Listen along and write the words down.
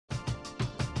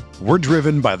We're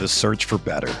driven by the search for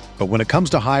better. But when it comes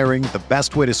to hiring, the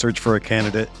best way to search for a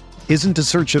candidate isn't to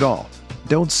search at all.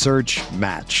 Don't search,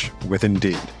 match with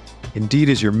Indeed. Indeed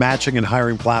is your matching and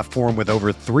hiring platform with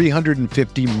over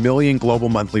 350 million global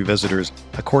monthly visitors,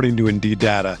 according to Indeed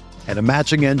data, and a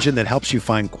matching engine that helps you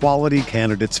find quality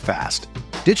candidates fast.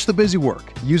 Ditch the busy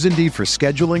work. Use Indeed for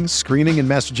scheduling, screening, and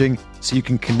messaging so you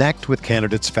can connect with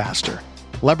candidates faster.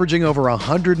 Leveraging over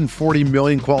 140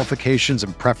 million qualifications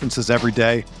and preferences every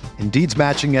day, Indeed's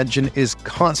matching engine is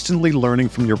constantly learning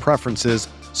from your preferences,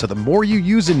 so the more you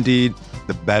use Indeed,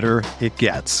 the better it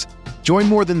gets. Join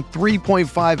more than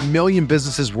 3.5 million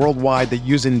businesses worldwide that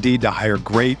use Indeed to hire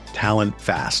great talent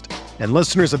fast. And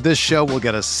listeners of this show will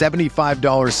get a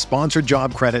 $75 sponsored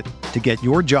job credit to get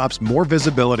your jobs more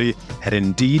visibility at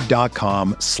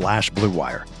Indeed.com/Blue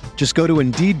Wire. Just go to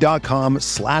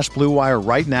Indeed.com/Blue Wire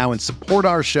right now and support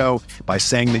our show by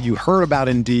saying that you heard about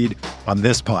Indeed on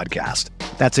this podcast.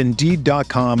 That's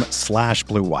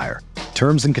Indeed.com/Blue Wire.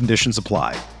 Terms and conditions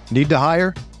apply. Need to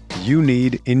hire? You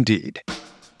need Indeed.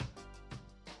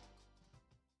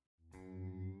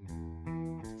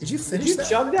 Did you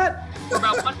chug that? We're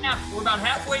about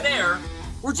halfway there.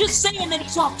 We're just saying that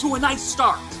he's off to a nice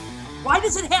start. Why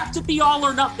does it have to be all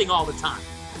or nothing all the time?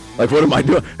 Like, what am I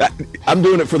doing? I'm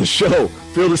doing it for the show.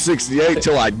 Field of 68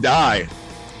 till I die.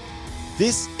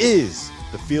 This is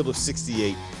the Field of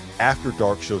 68 After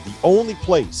Dark show, the only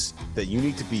place that you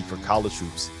need to be for college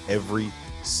hoops every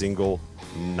single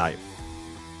night.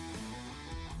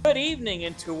 Good evening,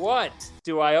 and to what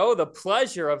do I owe the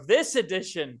pleasure of this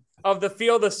edition of the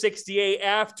Field of 68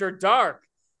 After Dark?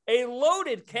 A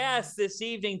loaded cast this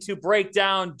evening to break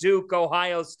down Duke,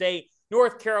 Ohio State,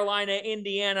 North Carolina,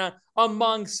 Indiana,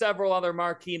 among several other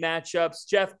marquee matchups.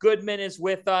 Jeff Goodman is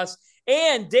with us,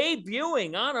 and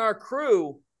debuting on our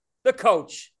crew, the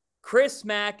coach, Chris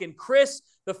Mack. And Chris,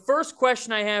 the first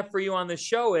question I have for you on the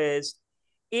show is,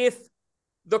 if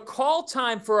the call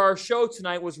time for our show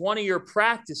tonight was one of your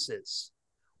practices,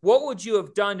 what would you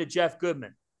have done to Jeff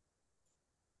Goodman?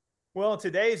 Well, in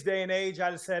today's day and age,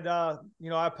 I just said, I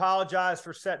apologize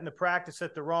for setting the practice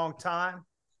at the wrong time.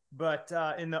 But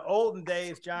in the olden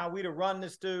days, John, we'd have run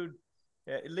this dude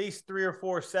at least 3 or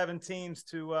 4 17s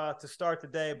to start the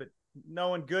day. But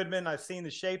knowing Goodman, I've seen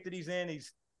the shape that he's in.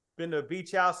 He's been to a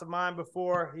beach house of mine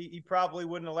before. He probably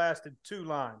wouldn't have lasted 2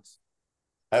 lines.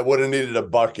 I would have needed a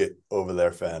bucket over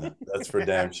there, Fannin. That's for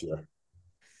damn sure.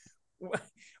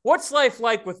 What's life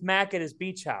like with Mac at his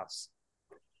beach house?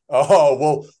 Oh,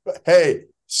 well, hey,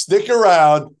 stick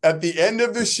around. At the end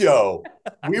of the show,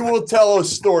 we will tell a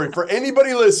story. For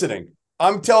anybody listening,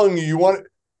 I'm telling you, you want it,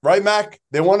 right, Mac?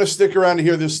 They want to stick around to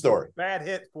hear this story. Bad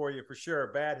hit for you, for sure.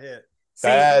 Bad hit.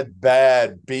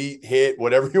 Bad beat, hit,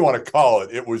 whatever you want to call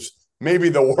it. It was maybe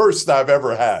the worst I've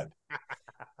ever had.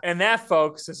 And that,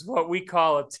 folks, is what we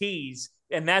call a tease.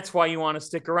 And that's why you want to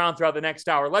stick around throughout the next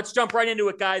hour. Let's jump right into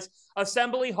it, guys.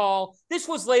 Assembly Hall. This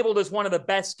was labeled as one of the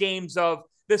best games of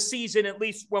the season, at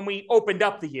least when we opened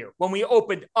up the year. When we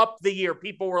opened up the year,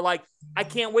 people were like, I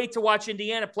can't wait to watch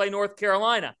Indiana play North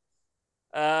Carolina.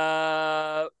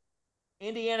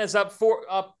 Indiana's up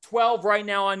 12 right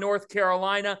now on North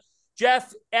Carolina.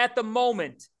 Jeff, at the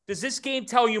moment, does this game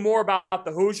tell you more about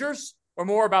the Hoosiers or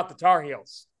more about the Tar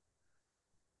Heels?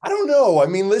 I don't know. I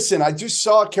mean, listen, I just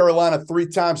saw Carolina 3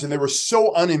 times, and they were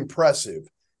so unimpressive.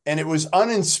 And it was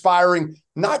uninspiring,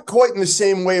 not quite in the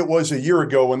same way it was a year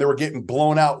ago when they were getting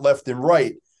blown out left and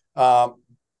right. I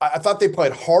thought they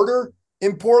played harder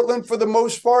in Portland for the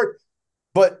most part.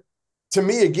 But to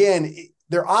me, again,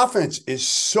 their offense is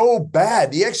so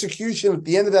bad. The execution at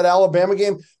the end of that Alabama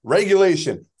game,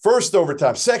 regulation, first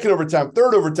overtime, second overtime,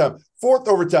 third overtime, fourth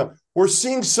overtime. We're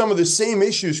seeing some of the same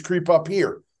issues creep up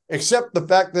here, except the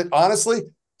fact that, honestly,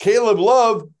 Caleb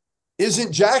Love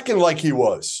isn't jacking like he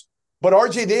was. But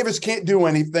R.J. Davis can't do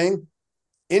anything.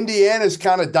 Indiana's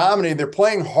kind of dominating. They're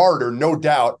playing harder, no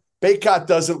doubt. Baycott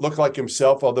doesn't look like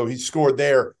himself, although he scored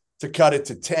there to cut it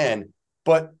to 10.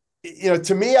 But,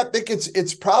 to me, I think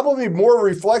it's probably more a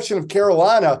reflection of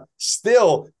Carolina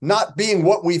still not being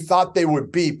what we thought they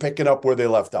would be, picking up where they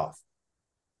left off.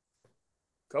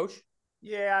 Coach?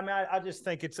 Yeah, I mean, I just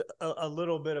think it's a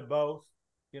little bit of both.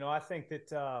 I think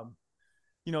that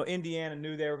Indiana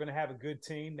knew they were going to have a good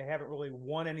team. They haven't really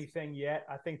won anything yet.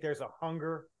 I think there's a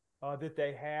hunger that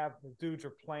they have. The dudes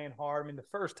are playing hard. I mean, the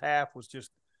first half was just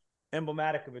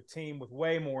emblematic of a team with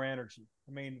way more energy.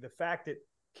 I mean, the fact that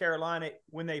Carolina,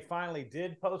 when they finally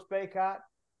did post Baycott,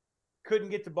 couldn't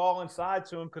get the ball inside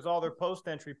to him because all their post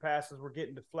entry passes were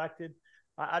getting deflected.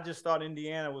 I just thought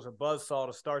Indiana was a buzzsaw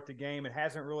to start the game. It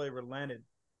hasn't really relented.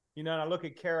 And I look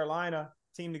at Carolina,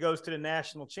 team that goes to the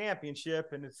national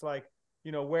championship, and it's like,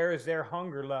 where is their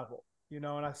hunger level? And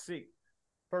I see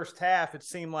first half, it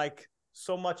seemed like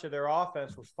so much of their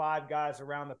offense was 5 guys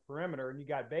around the perimeter, and you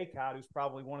got Baycott, who's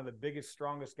probably one of the biggest,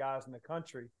 strongest guys in the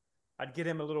country. I'd get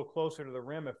him a little closer to the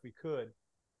rim if we could.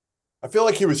 I feel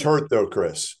like he was hurt, though,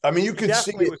 Chris. I mean, you could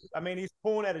see it. He's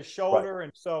pulling at his shoulder, right.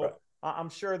 And so right. I'm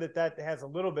sure that has a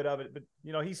little bit of it. But,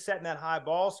 he's setting that high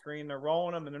ball screen. They're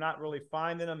rolling them, and they're not really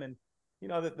finding them. And,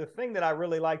 the thing that I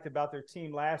really liked about their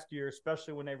team last year,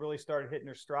 especially when they really started hitting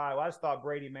their stride, I just thought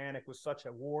Brady Manick was such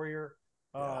a warrior.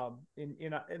 Yeah.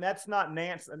 And that's not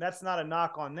Nance, and that's not a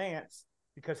knock on Nance,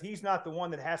 because he's not the one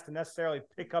that has to necessarily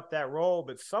pick up that role,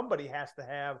 but somebody has to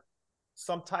have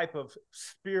some type of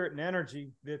spirit and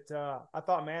energy that I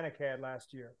thought Manick had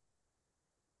last year.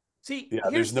 Yeah,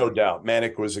 there's no doubt.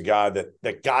 Manick was a guy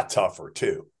that got tougher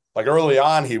too. Like early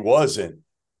on, he wasn't.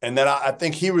 And then I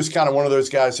think he was kind of one of those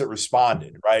guys that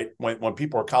responded, right? When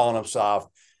people are calling him soft,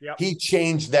 yep. He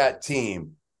changed that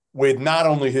team with not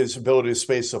only his ability to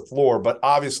space the floor, but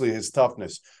obviously his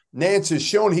toughness. Nance has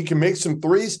shown he can make some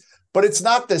threes, but it's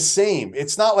not the same.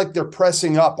 It's not like they're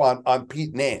pressing up on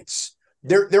Pete Nance.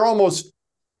 They're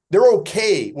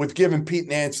okay with giving Pete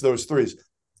Nance those threes.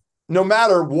 No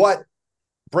matter what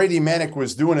Brady Manick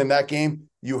was doing in that game,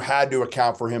 you had to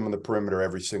account for him on the perimeter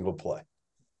every single play.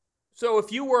 So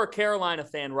if you were a Carolina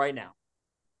fan right now,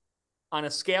 on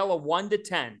a scale of 1 to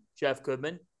 10, Jeff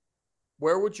Goodman,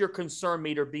 where would your concern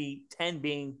meter be, 10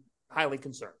 being highly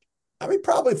concerned? I mean,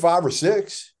 probably 5 or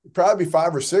 6. Probably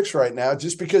 5 or 6 right now,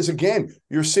 just because, again,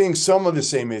 you're seeing some of the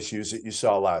same issues that you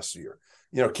saw last year.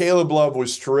 Caleb Love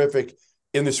was terrific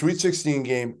in the Sweet 16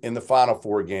 game, in the Final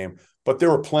Four game, but there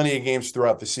were plenty of games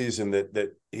throughout the season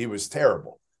that he was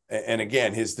terrible. And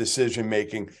again, his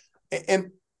decision-making.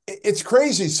 And it's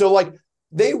crazy. So, like,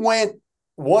 they went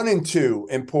 1-2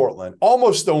 in Portland,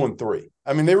 almost 0-3.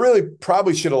 I mean, they really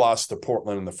probably should have lost to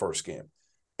Portland in the first game.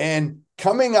 And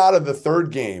coming out of the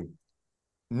third game,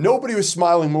 nobody was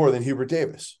smiling more than Hubert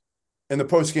Davis in the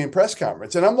post-game press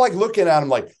conference. And I'm like looking at him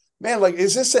like, man, like,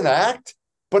 is this an act?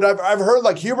 But I've heard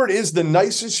like Hubert is the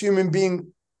nicest human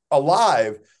being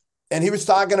alive. And he was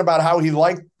talking about how he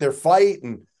liked their fight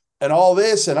and all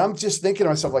this. And I'm just thinking to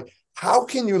myself, like, how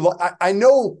can you I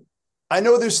know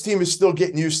this team is still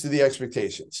getting used to the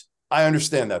expectations. I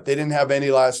understand that. They didn't have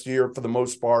any last year for the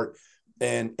most part,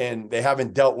 and they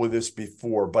haven't dealt with this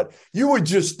before. But you would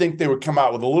just think they would come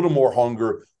out with a little more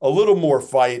hunger, a little more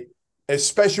fight,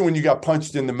 especially when you got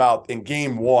punched in the mouth in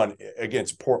game 1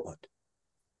 against Portland.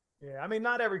 Yeah, I mean,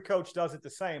 not every coach does it the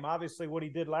same. Obviously, what he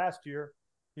did last year,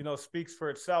 speaks for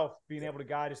itself, being able to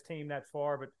guide his team that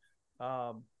far. But,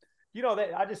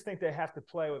 I just think they have to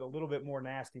play with a little bit more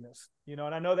nastiness, and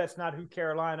I know that's not who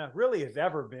Carolina really has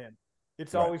ever been.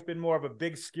 It's right. always been more of a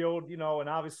big skilled, and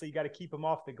obviously you got to keep them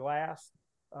off the glass.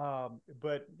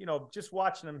 But, just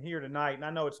watching them here tonight, and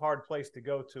I know it's a hard place to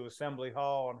go to, Assembly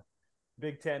Hall, and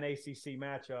Big Ten ACC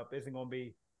matchup isn't going to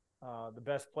be the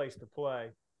best place to play.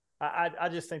 I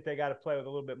just think they got to play with a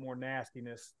little bit more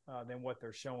nastiness than what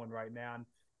they're showing right now. And,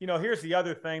 here's the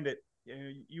other thing that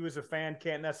you as a fan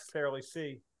can't necessarily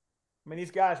see. I mean,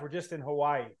 these guys were just in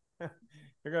Hawaii.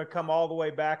 They're going to come all the way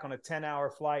back on a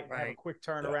 10-hour flight and have a quick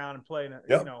turnaround and play in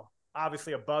a,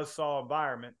 obviously a buzzsaw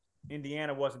environment.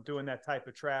 Indiana wasn't doing that type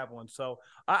of traveling. So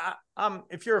I'm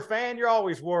if you're a fan, you're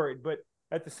always worried. But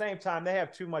at the same time, they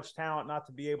have too much talent not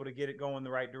to be able to get it going the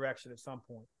right direction at some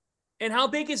point. And how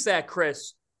big is that,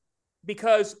 Chris?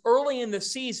 Because early in the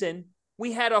season,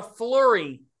 we had a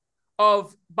flurry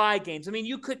of bye games. I mean,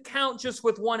 you could count just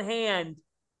with one hand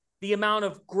the amount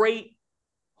of great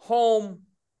home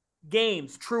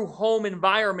games, true home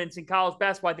environments in college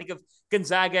basketball. I think of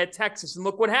Gonzaga at Texas, and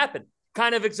look what happened.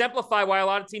 Kind of exemplify why a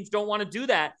lot of teams don't want to do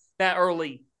that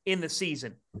early in the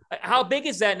season. How big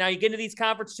is that now? You get into these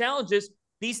conference challenges,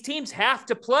 these teams have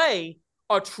to play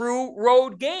a true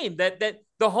road game, that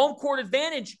the home court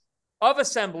advantage of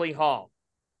Assembly Hall,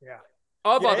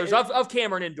 of others, of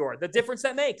Cameron Indoor, the difference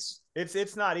that makes.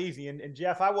 It's not easy. And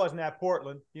Jeff, I wasn't at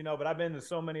Portland, but I've been to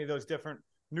so many of those different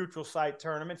neutral site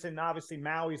tournaments, and obviously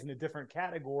Maui's in a different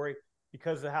category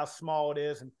because of how small it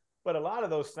is. But a lot of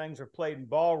those things are played in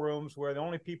ballrooms where the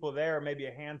only people there are maybe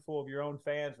a handful of your own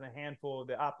fans and a handful of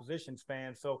the opposition's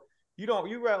fans. So you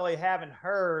really haven't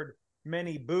heard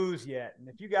many boos yet. And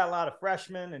if you got a lot of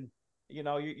freshmen and,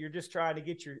 you're just trying to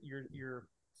get your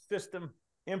system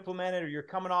implemented, or you're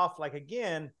coming off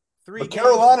again, 3 But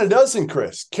Carolina doesn't,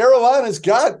 Chris. Carolina's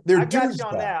got their dudes. I got you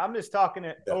on that. I'm just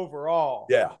talking overall.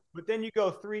 Yeah. But then you go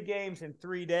 3 games in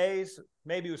 3 days.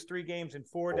 Maybe it was 3 games in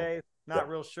 4 days. Not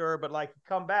real sure. But you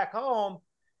come back home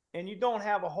and you don't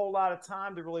have a whole lot of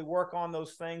time to really work on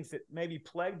those things that maybe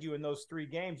plagued you in those 3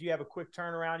 games. You have a quick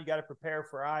turnaround. You got to prepare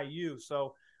for IU.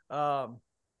 So,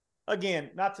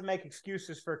 again, not to make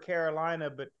excuses for Carolina,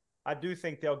 but I do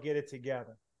think they'll get it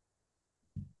together.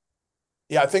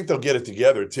 Yeah, I think they'll get it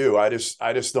together too. I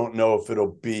just don't know if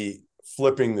it'll be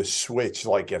flipping the switch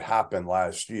like it happened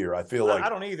last year. I feel like I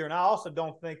don't either, and I also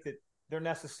don't think that they're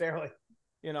necessarily,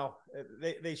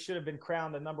 they should have been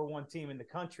crowned the number 1 team in the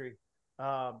country.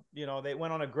 They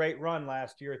went on a great run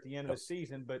last year at the end of the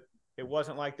season, but it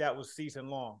wasn't like that was season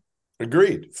long.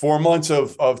 Agreed. 4 months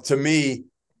of to me,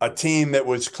 a team that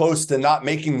was close to not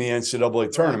making the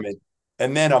NCAA tournament,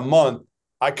 and then a month.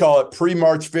 I call it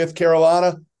pre-March 5th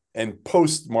Carolina and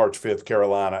post-March 5th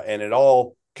Carolina, and it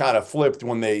all kind of flipped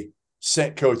when they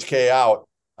sent Coach K out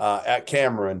at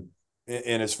Cameron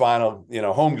in his final,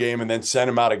 home game, and then sent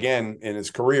him out again in his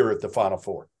career at the Final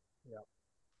Four. Yeah.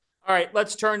 All right,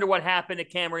 let's turn to what happened at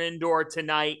Cameron Indoor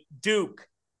tonight. Duke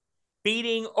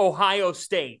beating Ohio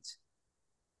State.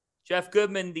 Jeff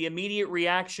Goodman, the immediate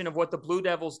reaction of what the Blue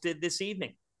Devils did this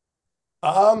evening.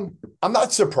 I'm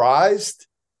not surprised.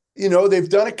 They've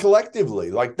done it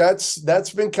collectively. Like that's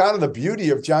been kind of the beauty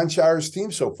of John Shire's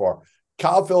team so far.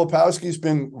 Kyle Filipowski's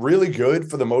been really good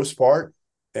for the most part.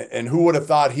 And who would have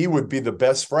thought he would be the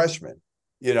best freshman?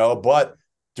 But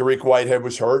Derek Whitehead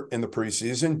was hurt in the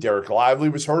preseason. Derek Lively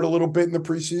was hurt a little bit in the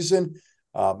preseason.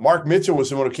 Mark Mitchell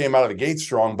was the one who came out of the gate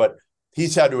strong, but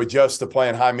he's had to adjust to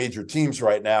playing high major teams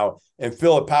right now. And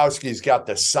Filipowski's got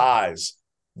the size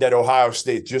that Ohio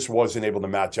State just wasn't able to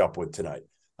match up with tonight.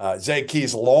 Zay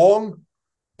Key's long,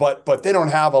 but they don't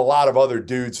have a lot of other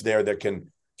dudes there that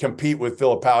can compete with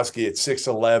Filipowski at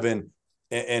 6'11"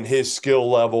 and his skill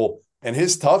level and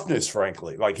his toughness,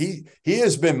 frankly. Like he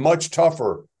has been much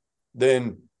tougher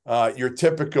than your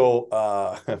typical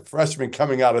freshman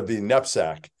coming out of the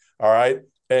NEPSAC, all right?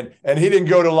 And he didn't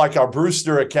go to like our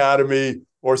Brewster Academy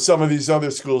or some of these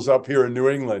other schools up here in New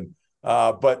England.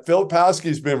 But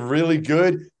Filipowski's been really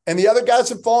good, and the other guys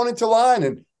have fallen into line,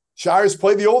 and Shire's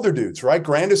played the older dudes, right?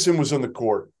 Grandison was on the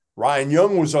court. Ryan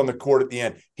Young was on the court at the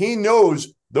end. He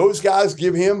knows those guys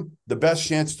give him the best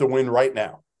chance to win right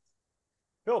now.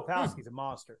 Filipowski's a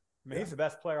monster. I mean, he's the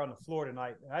best player on the floor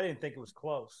tonight. I didn't think it was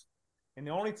close. And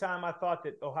the only time I thought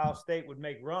that Ohio State would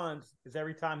make runs is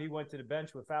every time he went to the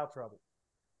bench with foul trouble,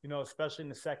 especially in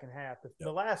the second half.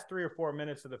 The last 3 or 4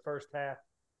 minutes of the first half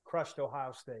crushed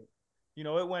Ohio State.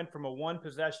 It went from a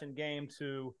 1-possession game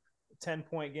to a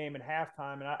 10-point game at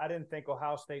halftime, and I didn't think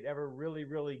Ohio State ever really,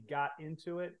 really got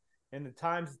into it. And the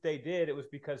times that they did, it was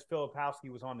because Filipowski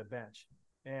was on the bench.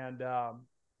 And,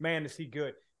 man, is he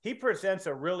good. He presents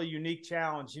a really unique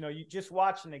challenge. You just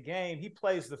watching the game, he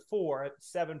plays the 4 at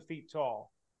 7 feet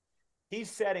tall. He's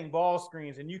setting ball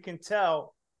screens, and you can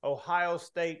tell Ohio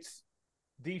State's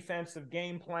defensive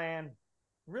game plan,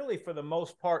 really for the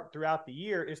most part throughout the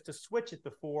year, is to switch at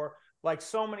the 4 like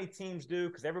so many teams do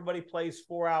because everybody plays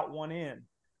 4 out, 1 in.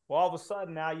 Well, all of a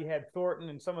sudden now you had Thornton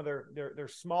and some of their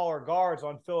smaller guards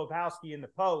on Filipowski in the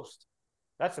post.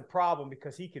 That's a problem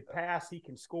because he could pass, he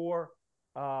can score.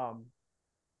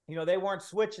 They weren't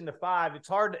switching to 5. It's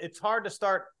hard to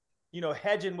start,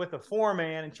 hedging with a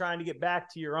 4-man and trying to get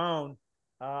back to your own.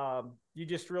 You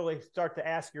just really start to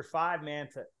ask your 5-man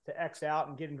to X out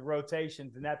and get into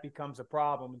rotations, and that becomes a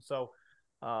problem. And so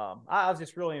I was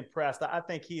just really impressed. I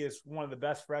think he is one of the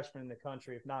best freshmen in the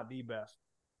country, if not the best.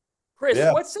 Chris,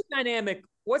 what's the dynamic?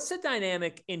 What's the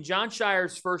dynamic in John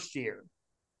Shire's first year?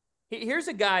 Here's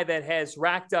a guy that has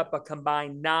racked up a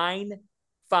combined 9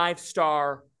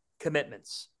 5-star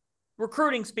commitments.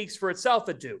 Recruiting speaks for itself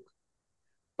at Duke.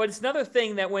 But it's another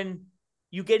thing that when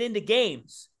you get into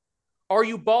games, are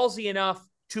you ballsy enough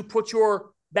to put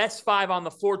your best 5 on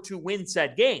the floor to win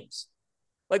said games?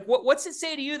 Like, what's it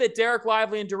say to you that Derek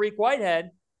Lively and Derek Whitehead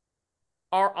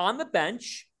are on the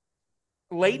bench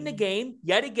late in the game,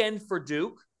 yet again for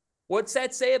Duke? What's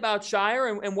that say about Shire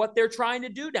and what they're trying to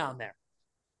do down there?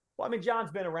 Well, I mean,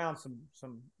 John's been around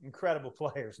some incredible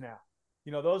players now.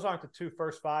 Those aren't the 2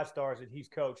 first 5-stars that he's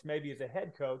coached. Maybe as a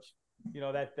head coach,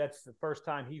 that's the first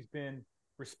time he's been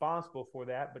responsible for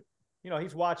that. But,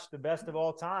 he's watched the best of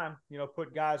all time,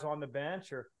 put guys on the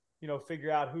bench or, figure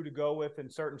out who to go with in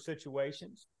certain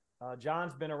situations.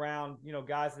 John's been around,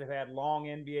 guys that have had long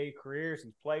NBA careers.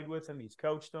 He's played with them. He's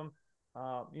coached them.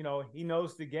 He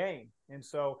knows the game. And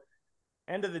so,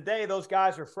 end of the day, those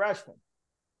guys are freshmen.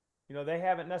 They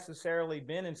haven't necessarily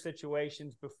been in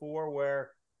situations before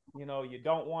where, you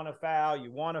don't want to foul,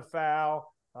 you want to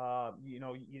foul. You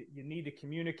need to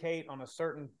communicate on a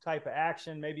certain type of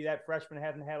action. Maybe that freshman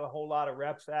hasn't had a whole lot of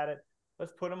reps at it.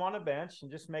 Let's put him on a bench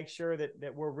and just make sure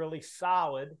that we're really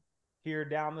solid here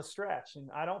down the stretch. And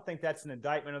I don't think that's an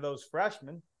indictment of those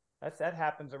freshmen. That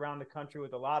happens around the country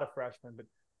with a lot of freshmen. But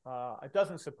it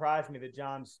doesn't surprise me that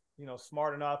John's,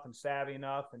 smart enough and savvy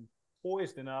enough and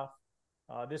poised enough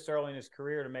this early in his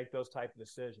career to make those type of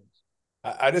decisions.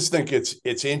 I just think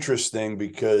it's interesting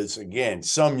because, again,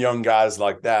 some young guys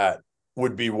like that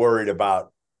would be worried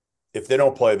about if they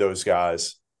don't play those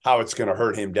guys, how it's going to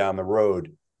hurt him down the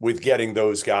road with getting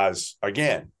those guys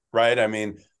again, right? I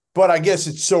mean, but I guess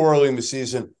it's so early in the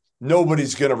season,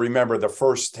 nobody's going to remember the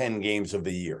first 10 games of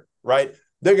the year, right?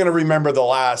 They're going to remember the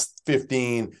last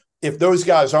 15. If those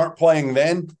guys aren't playing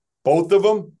then, both of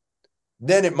them,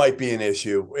 then it might be an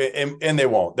issue, and they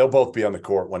won't. They'll both be on the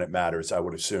court when it matters, I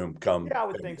would assume, come Yeah, I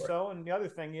would February. think so. And the other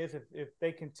thing is if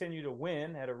they continue to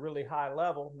win at a really high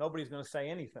level, nobody's going to say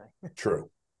anything. True.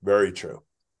 Very true.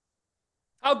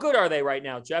 How good are they right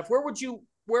now, Jeff?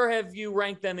 Where have you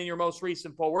ranked them in your most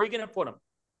recent poll? Where are you going to put them?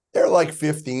 They're like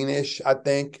 15-ish, I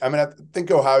think. I mean, I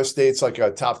think Ohio State's like a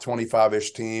top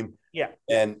 25-ish team. Yeah.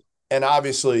 And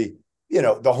obviously,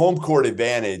 the home court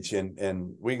advantage,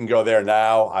 and we can go there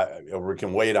now. We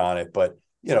can wait on it. But,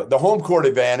 the home court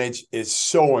advantage is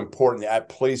so important at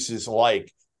places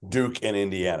like Duke and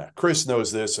Indiana. Chris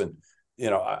knows this, and,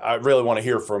 I really want to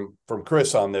hear from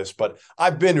Chris on this. But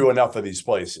I've been to enough of these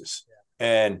places. Yeah.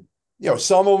 And,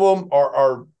 some of them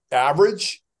are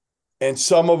average, and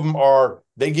some of them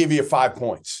they give you 5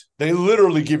 points. They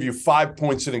literally give you 5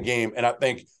 points in a game. And I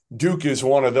think Duke is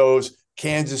one of those.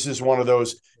 Kansas is one of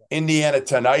those. Indiana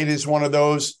tonight is one of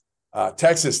those.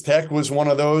 Texas Tech was one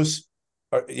of those,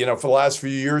 for the last few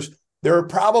years. There are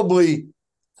probably,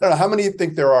 I don't know, how many do you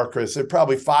think there are, Chris? There are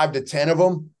probably 5 to 10 of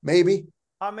them, maybe.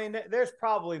 I mean, there's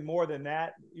probably more than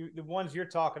that. The ones you're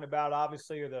talking about,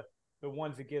 obviously, are the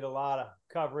ones that get a lot of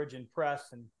coverage and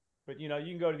press. But, you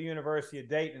can go to the University of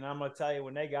Dayton, and I'm going to tell you,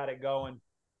 when they got it going,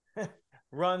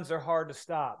 runs are hard to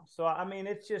stop. So, I mean,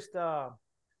 it's just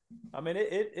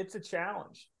it's a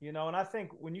challenge, and I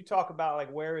think when you talk about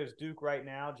like where is Duke right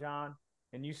now, John,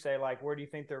 and you say like where do you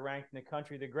think they're ranked in the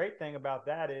country, the great thing about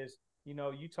that is,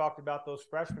 you talked about those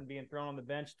freshmen being thrown on the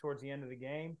bench towards the end of the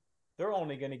game. They're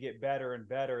only going to get better and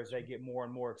better as they get more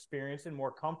and more experience and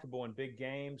more comfortable in big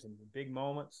games and big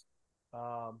moments.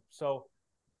 So,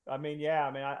 I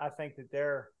think that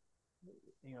they're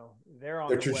on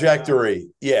their trajectory.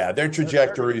 Yeah, their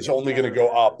trajectory is only going to go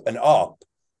up and up.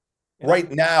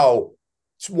 Right now,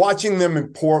 watching them in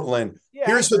Portland,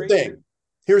 here's the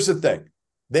thing.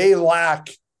 They lack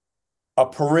a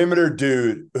perimeter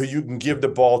dude who you can give the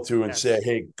ball to and say,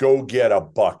 hey, go get a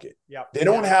bucket. Yep. They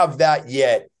don't have that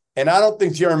yet. And I don't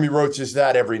think Jeremy Roach is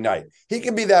that every night. He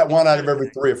can be that one out of every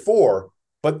 3 or 4,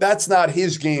 but that's not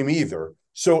his game either.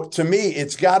 So to me,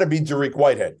 it's got to be Dariq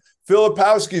Whitehead.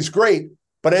 Filipowski is great,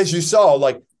 but as you saw,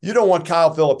 like, you don't want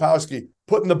Kyle Filipowski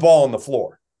putting the ball on the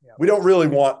floor. Yeah. We don't really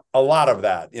want a lot of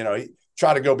that. He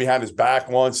tried to go behind his back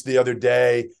once the other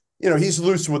day. He's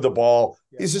loose with the ball.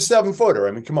 Yeah. He's a 7-footer.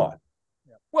 I mean, come on.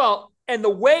 Yeah. Well, and the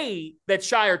way that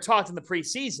Shire talked in the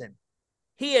preseason,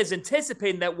 he is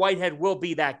anticipating that Whitehead will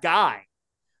be that guy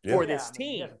for this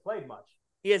team. He hasn't played much.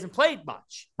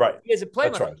 Right. He hasn't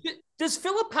played much. Right. Does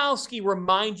Filipowski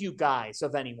remind you guys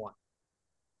of anyone?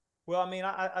 Well, I mean,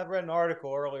 I read an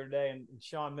article earlier today, and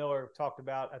Sean Miller talked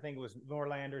about, I think it was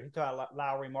Norlander. He talked about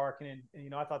Lowry Markkinen,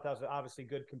 and I thought that was obviously a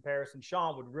good comparison.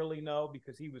 Sean would really know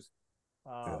because he was,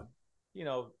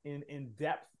 in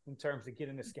depth in terms of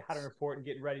getting the scouting report and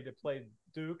getting ready to play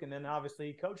Duke, and then obviously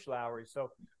he coached Lowry. So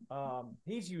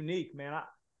he's unique, man.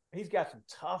 He's got some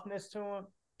toughness to him.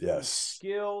 Yes. He's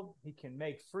skilled. He can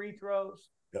make free throws.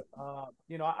 Yep.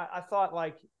 I thought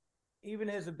like even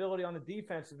his ability on the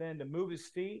defensive end to move his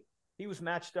feet. He was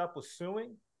matched up with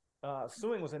Sewing.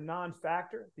 Sewing was a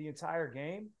non-factor the entire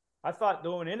game. I thought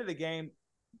going into the game,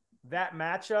 that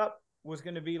matchup was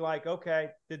going to be like, okay,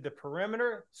 did the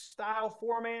perimeter style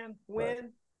 4-man win? Right.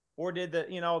 Or did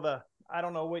I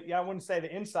don't know what, I wouldn't say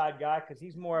the inside guy because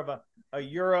he's more of a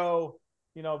Euro,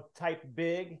 type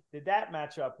big. Did that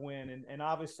matchup win? And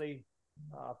obviously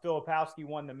Filipowski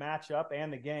won the matchup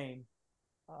and the game.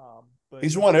 But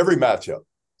he's won every matchup.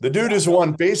 The dude has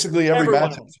won basically every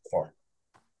matchup so far.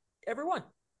 Everyone.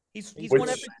 He's won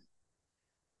every.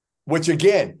 Which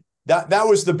again, that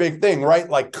was the big thing, right?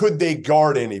 Like, could they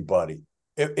guard anybody?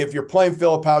 If you're playing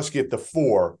Filipowski at the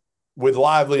 4 with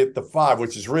Lively at the 5,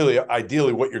 which is really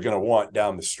ideally what you're going to want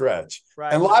down the stretch.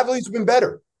 Right. And Lively's been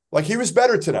better. Like, he was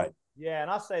better tonight. Yeah,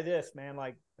 and I'll say this, man.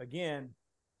 Like, again,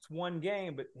 it's one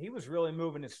game, but he was really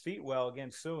moving his feet well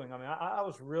against Sewing. I mean, I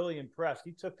was really impressed.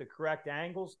 He took the correct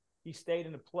angles. He stayed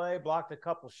in the play, blocked a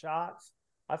couple shots.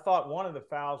 I thought one of the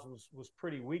fouls was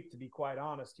pretty weak, to be quite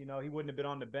honest. He wouldn't have been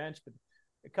on the bench, but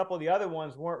A couple of the other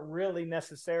ones weren't really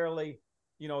necessarily,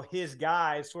 his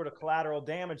guys, sort of collateral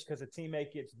damage because a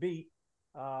teammate gets beat.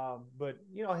 But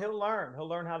he'll learn. He'll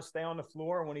learn how to stay on the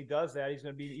floor, and when he does that, he's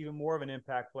going to be even more of an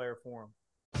impact player for him.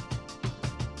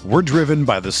 We're driven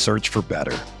by the search for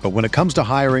better. But when it comes to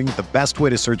hiring, the best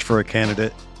way to search for a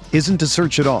candidate isn't to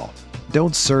search at all.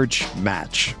 Don't search,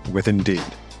 match with Indeed.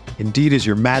 Indeed is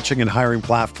your matching and hiring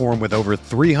platform with over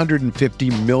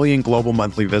 350 million global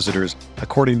monthly visitors,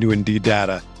 according to Indeed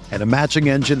data, and a matching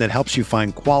engine that helps you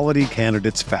find quality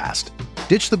candidates fast.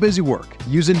 Ditch the busy work.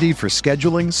 Use Indeed for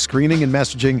scheduling, screening, and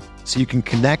messaging so you can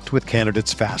connect with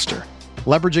candidates faster.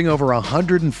 Leveraging over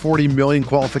 140 million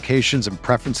qualifications and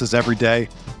preferences every day,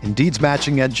 Indeed's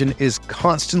matching engine is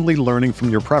constantly learning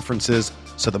from your preferences,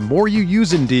 so the more you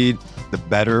use Indeed, the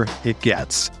better it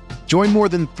gets. Join more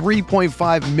than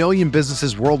 3.5 million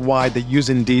businesses worldwide that use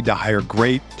Indeed to hire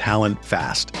great talent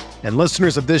fast. And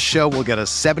listeners of this show will get a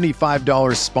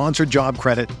 $75 sponsored job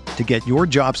credit to get your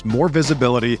jobs more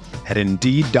visibility at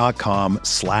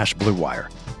Indeed.com/Blue Wire.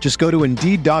 Just go to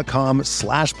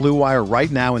Indeed.com/Blue Wire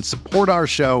right now and support our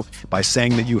show by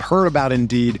saying that you heard about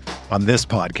Indeed on this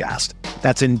podcast.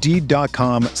 That's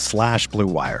Indeed.com/Blue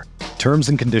Wire. Terms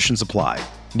and conditions apply.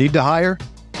 Need to hire?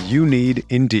 You need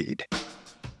Indeed.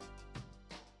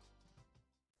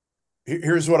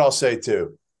 Here's what I'll say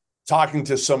too. Talking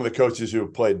to some of the coaches who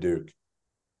have played Duke,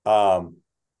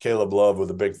 Caleb Love with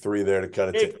a big three there to cut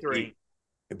it. Big three.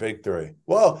 A big three.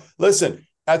 Well, listen,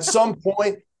 at some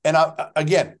point, and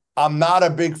I'm not a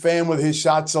big fan with his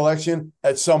shot selection.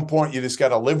 At some point, you just got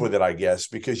to live with it, I guess,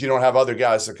 because you don't have other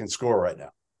guys that can score right now.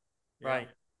 Right.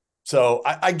 So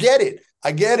I get it.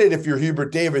 I get it if you're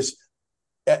Hubert Davis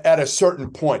at a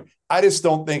certain point. I just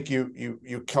don't think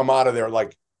you come out of there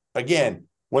like, again,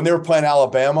 when they were playing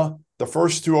Alabama, the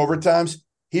first two overtimes,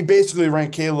 he basically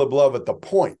ran Caleb Love at the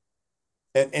point.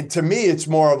 And to me, it's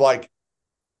more of like,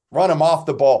 run him off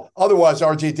the ball. Otherwise,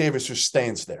 RJ Davis just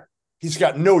stands there. He's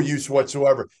got no use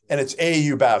whatsoever, and it's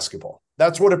AAU basketball.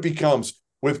 That's what it becomes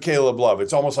with Caleb Love.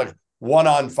 It's almost like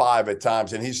 1-on-5 at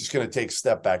times, and he's just going to take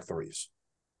step-back threes.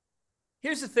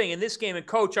 Here's the thing. In this game, and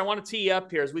Coach, I want to tee you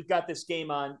up here as we've got this game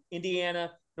on.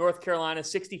 Indiana, North Carolina,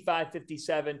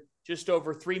 65-57, just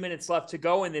over 3 minutes left to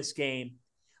go in this game.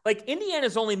 Like,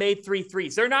 Indiana's only made 3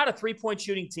 threes. They're not a three-point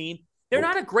shooting team. They're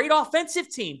not a great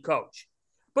offensive team, Coach.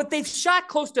 But they've shot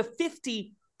close to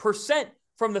 50%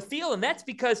 from the field, and that's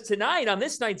because tonight, on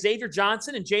this night, Xavier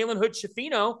Johnson and Jalen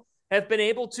Hood-Schifino have been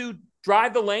able to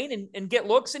drive the lane and get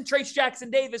looks, and Trace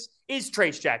Jackson Davis is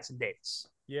Trace Jackson Davis.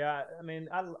 Yeah, I mean,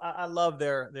 I love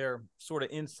their sort of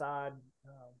inside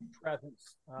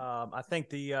presence. I think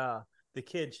the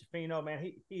kid Schifino,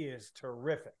 man, he is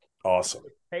terrific. Awesome.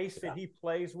 The pace that he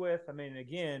plays with. I mean,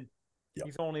 again, Yep.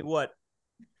 He's only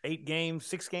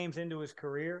 6 games into his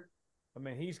career. I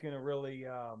mean, he's going to really.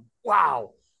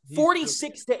 Wow,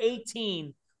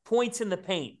 46-18 points in the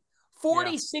paint.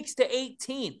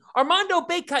 46-18. Armando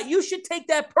Bacot, you should take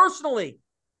that personally.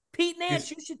 Pete Nance,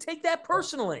 you should take that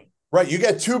personally. Right. You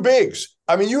got two bigs.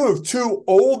 I mean, you have two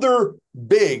older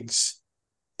bigs.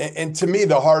 And to me,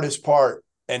 the hardest part,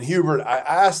 and Hubert, I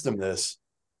asked him this,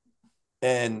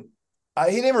 and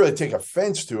he didn't really take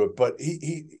offense to it, but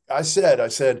I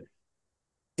said,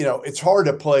 you know, it's hard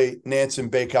to play Nance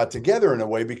and Bacot together in a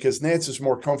way because Nance is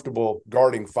more comfortable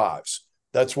guarding fives.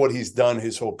 That's what he's done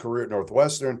his whole career at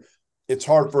Northwestern. It's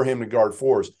hard for him to guard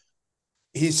fours.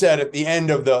 He said at the end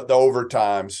of the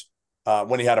overtimes,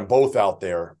 when he had them both out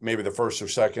there, maybe the first or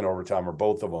second overtime or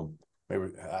both of them, maybe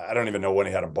I don't even know when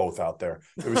he had them both out there.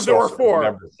 It was there were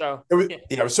 4. So it was,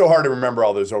 it was so hard to remember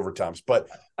all those overtimes. But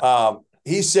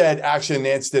he said actually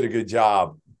Nance did a good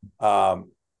job.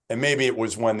 And maybe it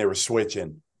was when they were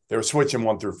switching. They were switching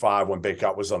 1 through 5 when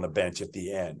Bacot was on the bench at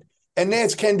the end. And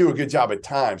Nance can do a good job at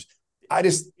times.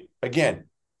 Again,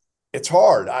 it's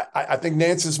hard. I think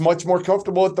Nance is much more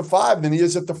comfortable at the 5 than he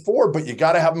is at the 4, but you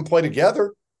got to have them play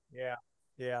together.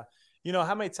 Yeah. You know,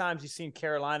 how many times you've seen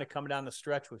Carolina come down the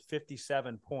stretch with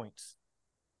 57 points?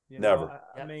 Never.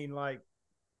 I mean, like,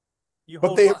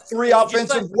 but they have 3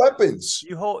 offensive weapons.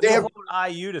 You hold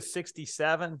IU to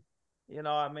 67. You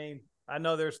know, I mean, I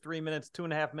know there's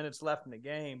 2.5 minutes left in the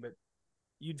game, but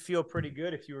you'd feel pretty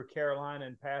good if you were Carolina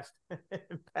in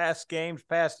past games,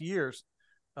 past years.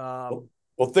 Well,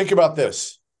 think about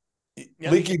this.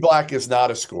 Yep. Leaky Black is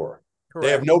not a scorer. Correct.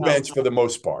 They have no bench for the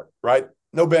most part, right?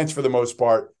 No bench for the most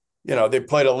part. You know, they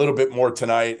played a little bit more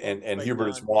tonight, and Hubert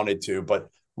has wanted to, but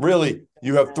really,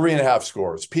 you have 3.5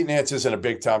 scores. Pete Nance isn't a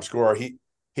big-time scorer. He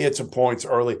had some points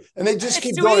early, and they just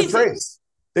keep going to Trace.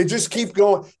 They just keep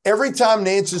going. Every time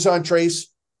Nance is on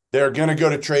Trace, they're going to go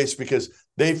to Trace because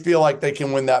they feel like they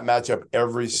can win that matchup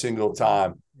every single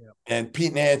time. Yeah. And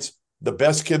Pete Nance, the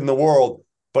best kid in the world,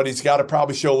 but he's got to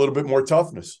probably show a little bit more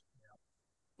toughness.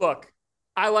 Look,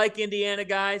 I like Indiana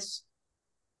guys.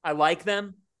 I like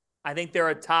them. I think they're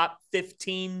a top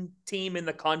 15 team in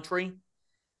the country.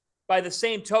 By the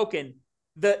same token,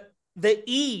 the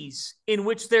ease in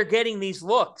which they're getting these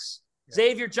looks. Yeah.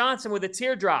 Xavier Johnson with a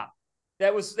teardrop.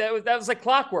 That was like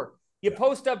clockwork. You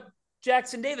post up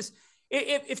Jackson Davis.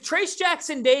 If Trace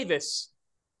Jackson Davis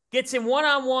gets in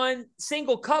one-on-one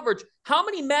single coverage, how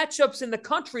many matchups in the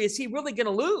country is he really going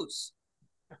to lose?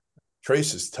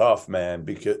 Trace is tough, man.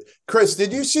 Because Chris,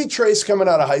 did you see Trace coming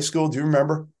out of high school? Do you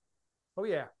remember? Oh,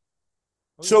 yeah.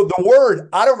 So the word,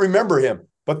 I don't remember him,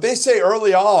 but they say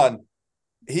early on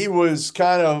he was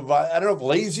kind of, I don't know if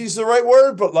lazy is the right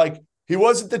word, but like he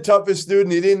wasn't the toughest dude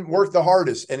and he didn't work the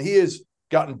hardest. And he has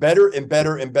gotten better and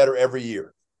better and better every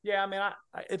year. Yeah, I mean,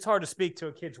 it's hard to speak to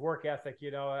a kid's work ethic.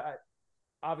 You know,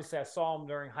 obviously I saw him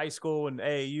during high school and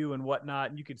AAU and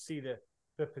whatnot, and you could see the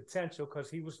potential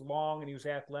because he was long and he was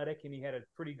athletic and he had a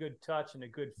pretty good touch and a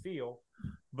good feel.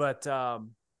 But,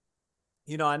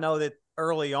 you know, I know that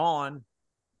early on,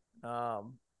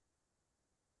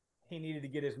 he needed to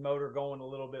get his motor going a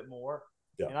little bit more.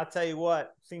 Yeah. And I tell you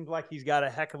what, seems like he's got a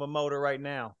heck of a motor right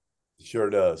now. Sure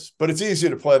does. But it's easy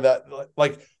to play that.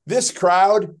 Like this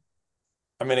crowd,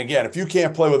 I mean, again, if you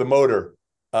can't play with a motor,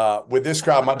 with this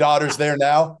crowd, my daughter's there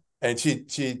now, and she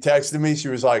texted me. She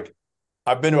was like,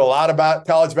 I've been to a lot of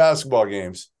college basketball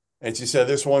games, and she said,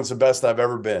 this one's the best I've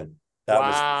ever been.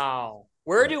 Wow.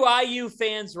 Where do IU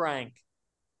fans rank?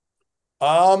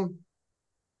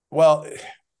 Well,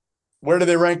 where do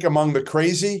they rank among the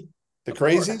crazies?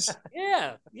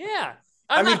 Yeah.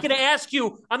 I'm not going to ask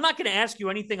you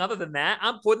anything other than that.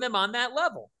 I'm putting them on that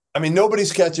level. I mean,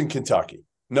 nobody's catching Kentucky.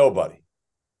 Nobody.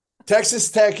 Texas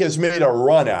Tech has made a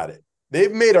run at it.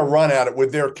 They've made a run at it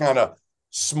with their kind of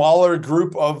smaller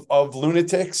group of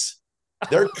lunatics.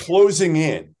 They're closing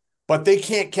in, but they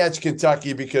can't catch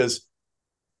Kentucky because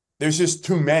there's just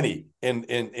too many in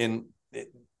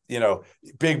you know,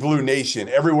 Big Blue Nation.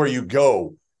 Everywhere you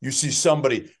go, you see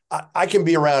somebody. I can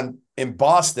be around in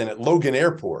Boston at Logan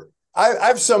Airport. I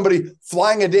have somebody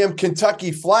flying a damn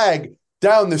Kentucky flag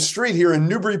down the street here in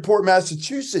Newburyport,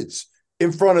 Massachusetts,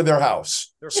 in front of their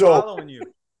house. They're following you.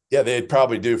 Yeah, they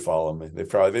probably do follow me. They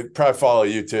probably follow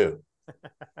you too.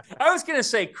 I was gonna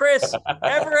say, Chris,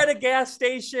 ever at a gas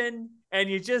station and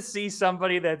you just see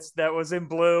somebody that was in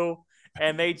blue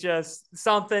and they just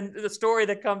the story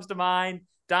that comes to mind,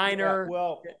 diner. Yeah,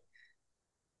 well,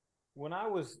 when I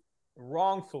was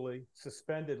wrongfully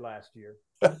suspended last year,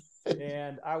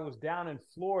 and I was down in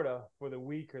Florida for the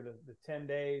week or the 10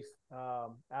 days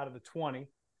out of the 20.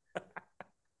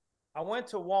 I went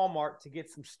to Walmart to get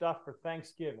some stuff for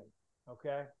Thanksgiving,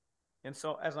 okay? And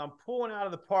so as I'm pulling out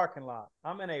of the parking lot,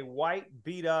 I'm in a white,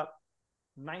 beat-up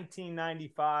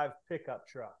 1995 pickup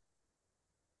truck.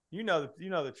 You know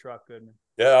the truck, Goodman.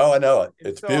 Yeah, I know it.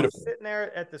 It's beautiful. I'm sitting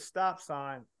there at the stop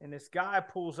sign, and this guy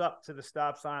pulls up to the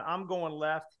stop sign. I'm going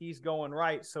left. He's going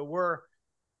right. So we're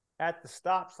at the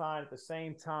stop sign at the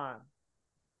same time.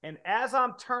 And as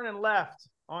I'm turning left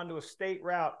onto a state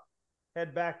route,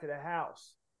 head back to the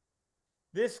house,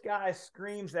 this guy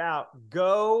screams out,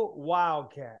 "Go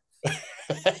Wildcats."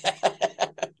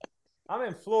 I'm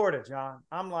in Florida, John.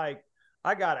 I'm like,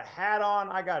 I got a hat on.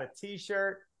 I got a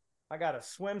T-shirt. I got a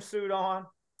swimsuit on.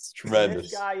 It's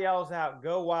tremendous. This guy yells out,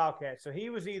 "Go Wildcats." So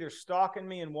he was either stalking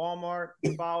me in Walmart,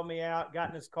 followed me out, got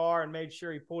in his car, and made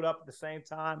sure he pulled up at the same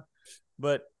time.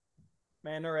 But,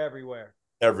 man, they're everywhere.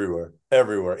 Everywhere.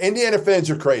 Indiana fans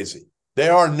are crazy. They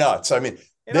are nuts. I mean,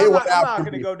 I'm not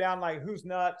going to go down like who's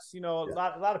nuts. You know,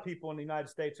 yeah. A lot of people in the United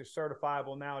States are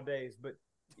certifiable nowadays. But,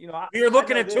 you know, you're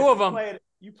looking at two of them.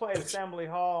 You play at Assembly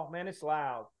Hall, man, it's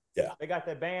loud. Yeah. They got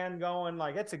that band going.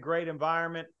 Like, it's a great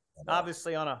environment.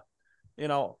 Obviously on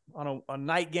a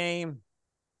night game,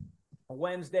 a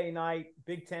Wednesday night,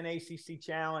 Big Ten ACC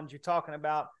Challenge, you're talking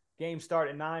about games start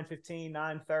at 9:15,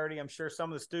 9:30. I'm sure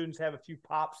some of the students have a few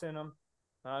pops in them,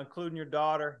 including your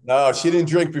daughter. No, she didn't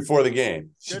drink before the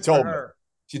game. She told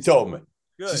me.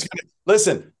 Good.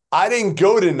 Listen, I didn't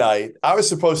go tonight. I was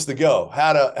supposed to go.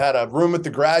 Had a room at the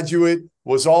Graduate,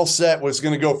 was all set, was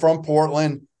going to go from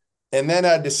Portland. And then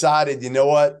I decided, you know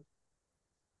what?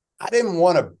 I didn't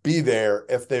want to be there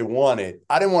if they won it.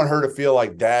 I didn't want her to feel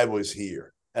like Dad was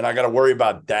here and I got to worry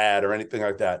about Dad or anything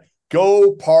like that.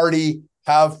 Go party,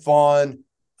 have fun,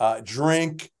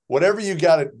 drink, whatever you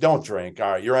got to. Don't drink. All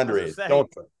right, you're underage.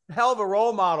 Don't drink. Hell of a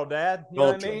role model, Dad. You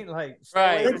know what I mean? Like,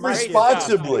 drink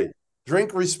responsibly.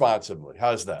 Drink responsibly.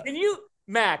 How's that?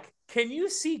 Mac, can you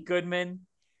see Goodman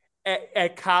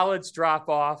at college drop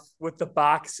off with the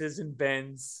boxes and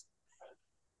bins?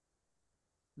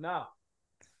 No,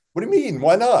 What do you mean?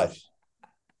 Why not?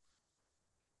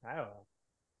 I don't know.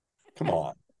 Come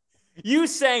on. You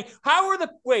saying, how are the,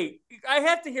 wait, I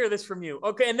have to hear this from you.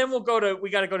 Okay. And then we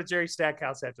got to go to Jerry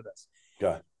Stackhouse after this.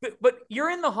 Yeah. But you're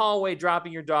in the hallway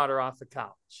dropping your daughter off at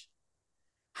college.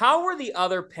 How were the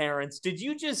other parents? Did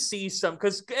you just see some?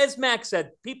 Because as Max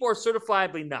said, people are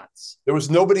certifiably nuts. There was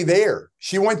nobody there.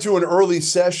 She went to an early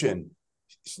session.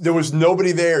 There was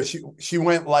nobody there. She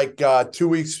went like 2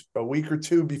 weeks, a week or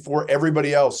two before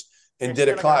everybody else and did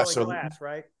a class. So class,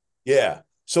 right? Yeah.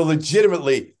 So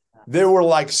legitimately, there were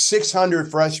like 600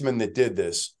 freshmen that did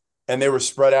this, and they were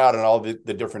spread out in all the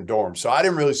different dorms. So I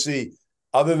didn't really see,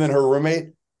 other than her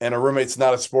roommate, and her roommate's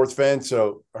not a sports fan,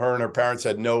 so her and her parents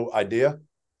had no idea.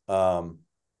 I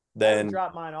Then haven't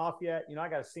dropped mine off yet. I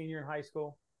got a senior in high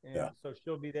school, and so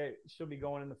she'll be there. She'll be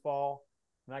going in the fall,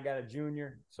 and I got a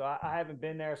junior. So I haven't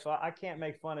been there, so I can't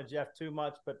make fun of Jeff too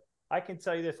much. But I can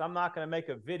tell you this: I'm not going to make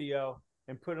a video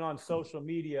and put it on social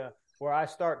media where I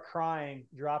start crying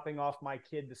dropping off my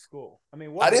kid to school. I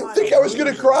mean, I didn't think I was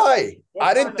going to cry.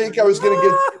 I didn't think I was going to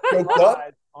get choked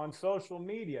up on social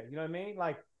media. You know what I mean?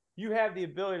 Like, you have the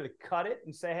ability to cut it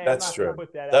and say, "Hey, that's I'm not true. going to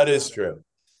put that out." That is true.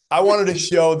 I wanted to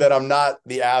show that I'm not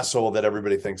the asshole that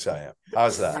everybody thinks I am.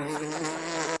 How's that?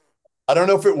 I don't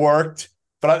know if it worked,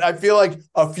 but I feel like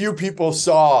a few people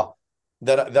saw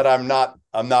that I'm not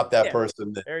that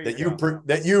person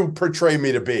that you portray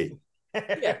me to be.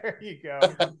 There you go.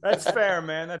 That's fair,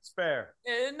 man. That's fair.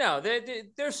 No,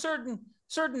 there's certain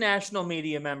national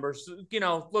media members,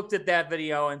 looked at that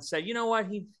video and said, you know what,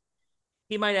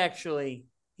 he might actually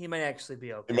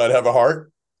be okay. He might have a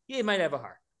heart. Yeah, he might have a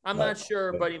heart. I'm not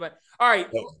sure, but he might. All right.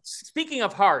 Speaking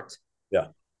of heart,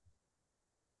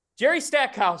 Jerry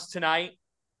Stackhouse tonight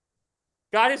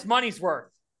got his money's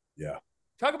worth. Yeah.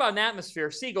 Talk about an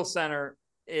atmosphere. Siegel Center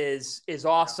is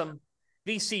awesome.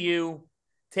 VCU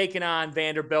taking on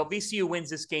Vanderbilt. VCU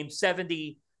wins this game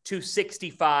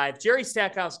 70-65. Jerry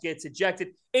Stackhouse gets ejected.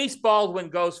 Ace Baldwin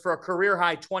goes for a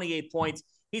career-high 28 points.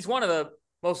 He's one of the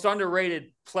most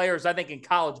underrated players, I think, in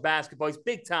college basketball. He's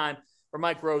big time for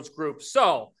Mike Rhodes' group.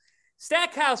 So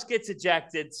Stackhouse gets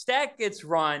ejected. Stack gets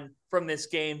run from this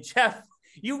game. Jeff,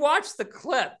 you watched the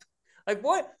clip. Like,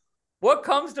 what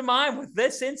comes to mind with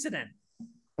this incident?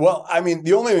 Well, I mean,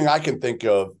 the only thing I can think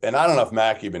of, and I don't know if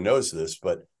Mac even knows this,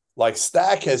 but like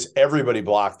Stack has everybody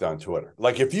blocked on Twitter.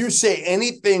 Like, if you say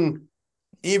anything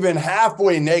even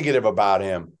halfway negative about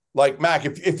him, like Mac,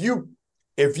 if you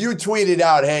tweeted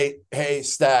out, hey,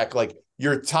 Stack, like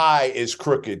your tie is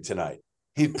crooked tonight,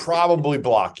 he'd probably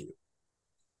block you.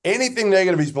 Anything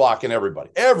negative, he's blocking everybody,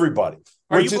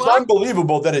 which is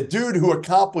unbelievable that a dude who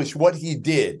accomplished what he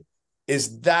did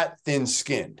is that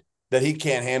thin-skinned that he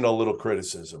can't handle a little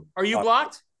criticism. Are you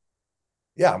blocked?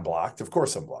 Yeah, I'm blocked. Of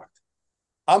course I'm blocked.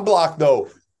 I'm blocked, though.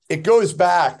 It goes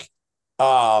back.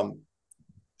 So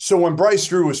when Bryce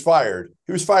Drew was fired,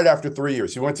 he was fired after 3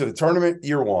 years. He went to the tournament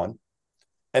year one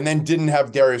and then didn't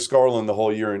have Darius Garland the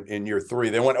whole year in year three.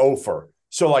 They went over.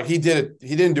 So, like, he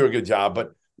didn't do a good job,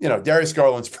 but, Darius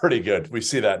Garland's pretty good. We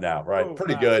see that now, right?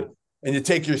 Pretty good. And you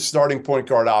take your starting point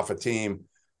guard off a team,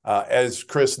 as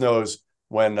Chris knows,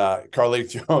 when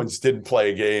Carlik Jones didn't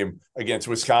play a game against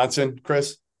Wisconsin,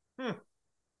 Chris?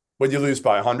 What'd you lose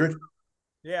by, 100?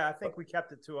 Yeah, I think we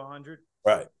kept it to 100.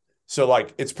 Right. So,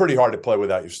 like, it's pretty hard to play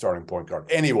without your starting point guard.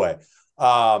 Anyway,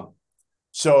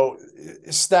 so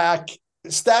Stack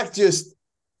just,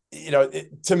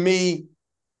 to me,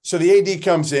 so the AD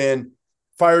comes in,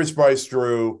 fires Bryce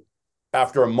Drew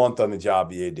after a month on the job,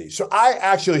 the AD. So I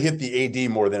actually hit the AD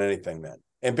more than anything then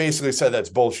and basically said that's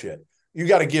bullshit. You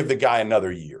got to give the guy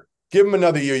another year. Give him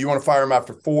another year. You want to fire him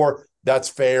after 4, that's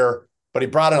fair. But he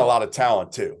brought in a lot of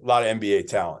talent too, a lot of NBA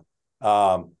talent.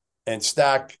 And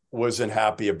Stack wasn't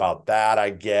happy about that, I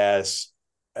guess.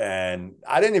 And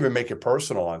I didn't even make it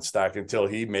personal on Stack until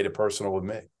he made it personal with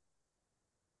me.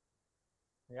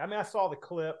 Yeah, I mean, I saw the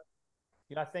clip.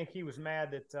 I think he was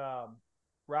mad that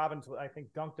Robbins, I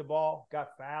think, dunked the ball,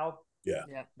 got fouled. Yeah.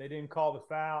 They didn't call the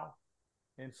foul.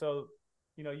 And so,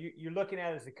 you're looking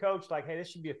at it as a coach like, hey, this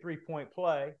should be a 3-point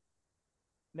play.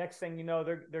 Next thing you know,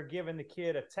 they're giving the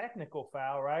kid a technical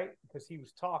foul, right? Because he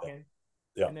was talking.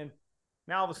 Yeah. And then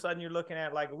now all of a sudden you're looking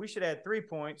at like, we should have had 3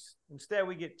 points. Instead,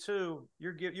 we get 2.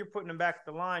 You're putting them back at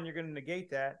the line. You're going to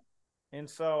negate that. And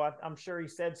so I'm sure he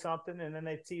said something, and then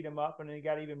they teed him up, and then he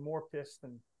got even more pissed.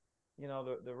 And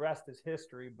the rest is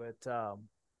history. But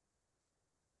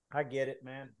I get it,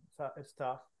 man. It's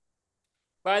tough.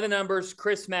 By the numbers,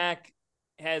 Chris Mack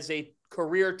has a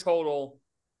career total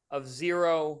of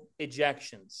 0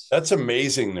 ejections. That's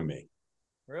amazing to me.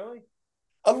 Really?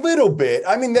 A little bit.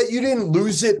 I mean, that you didn't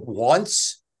lose it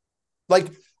once. Like,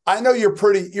 I know you're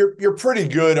pretty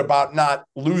good about not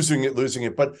losing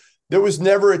it, but there was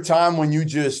never a time when you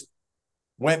just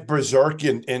went berserk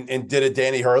and did a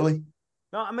Danny Hurley.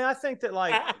 No, I mean, I think that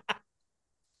like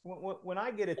when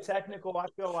I get a technical, I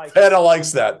feel like Feta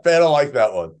likes that. Feta like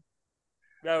that one.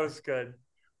 That was good.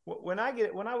 When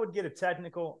I would get a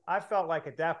technical, I felt like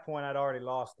at that point I'd already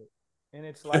lost it, and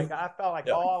it's like I felt like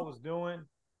all I was doing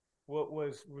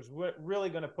was really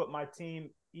going to put my team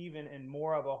even in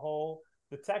more of a hole.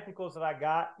 The technicals that I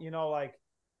got, like,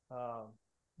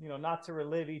 not to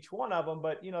relive each one of them,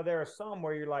 but there are some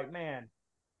where you're like, man,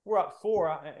 we're up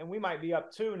 4 and we might be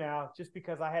up 2 now just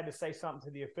because I had to say something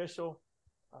to the official.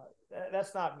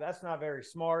 That's not very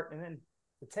smart. And then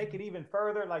to take it even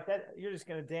further like that, you're just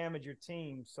going to damage your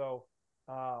team. So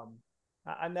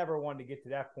I never wanted to get to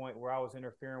that point where I was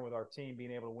interfering with our team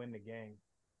being able to win the game.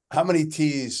 How many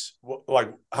tees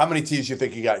you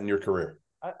think you got in your career?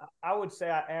 I would say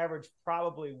I averaged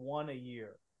probably 1 a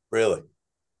year. Really?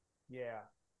 Yeah.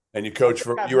 And you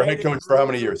were head coach for how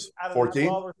many years? Out of 14?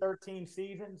 12 or 13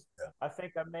 seasons. Yeah. I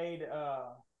think I made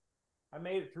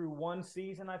it through 1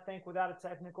 season, I think, without a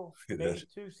technical. Maybe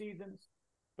 2 seasons.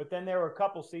 But then there were a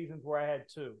couple seasons where I had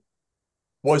 2.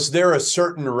 Was there a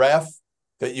certain ref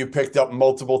that you picked up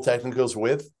multiple technicals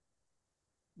with?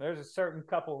 There's a certain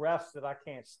couple refs that I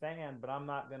can't stand, but I'm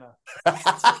not going to.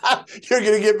 You're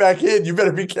going to get back in. You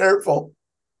better be careful.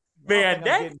 Man, I'm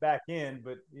getting back in,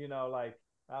 but,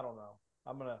 I don't know.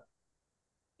 I'm going to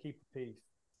keep the peace.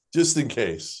 Just in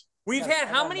case. We've had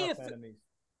how many?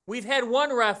 We've had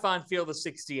 1 ref on Field of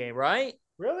 68, right?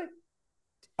 Really?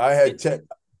 I had Ted.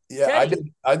 Yeah,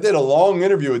 Teddy. I did a long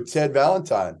interview with Ted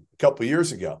Valentine a couple of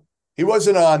years ago. He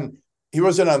wasn't on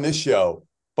this show,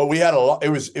 but we had a lot. It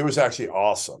was actually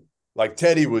awesome. Like,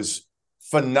 Teddy was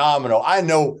phenomenal. I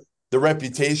know the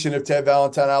reputation of Ted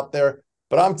Valentine out there,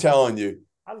 but I'm telling you,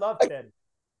 I love Ted.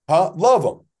 Love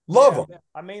him. Love him.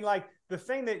 I mean, like, the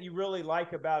thing that you really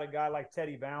like about a guy like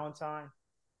Teddy Valentine,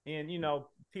 and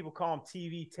people call him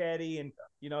TV Teddy, and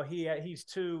he's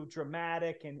too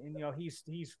dramatic, and he's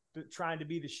trying to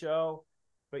be the show.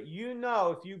 But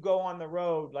if you go on the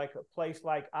road, like a place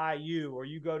like IU, or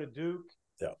you go to Duke,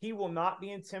 he will not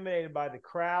be intimidated by the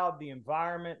crowd, the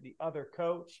environment, the other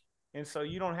coach. And so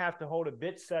you don't have to hold a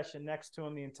bit session next to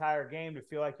him the entire game to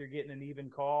feel like you're getting an even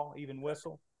call, even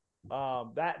whistle.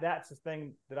 That's the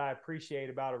thing that I appreciate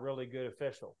about a really good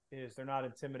official, is they're not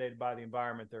intimidated by the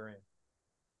environment they're in.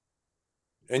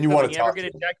 And you want to talk. Ever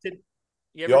get ejected?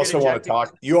 You also want to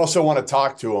talk. You also want to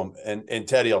talk to him, and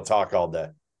Teddy will talk all day.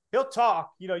 He'll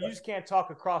talk. You just can't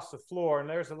talk across the floor. And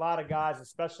there's a lot of guys,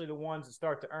 especially the ones that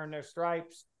start to earn their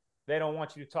stripes, they don't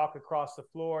want you to talk across the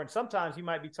floor. And sometimes you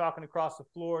might be talking across the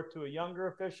floor to a younger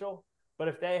official, but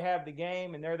if they have the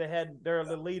game and they're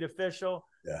the lead official,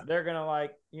 they're gonna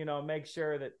make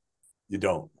sure that you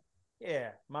don't. Yeah,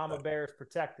 Mama Bear is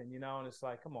protecting, and it's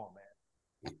like, come on,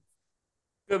 man.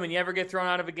 Goodman, you ever get thrown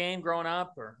out of a game growing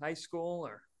up or high school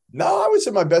or? No, I was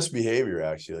in my best behavior,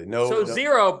 actually. No.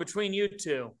 0 between you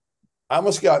two. I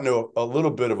almost got into a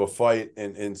little bit of a fight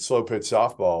in slow pitch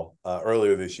softball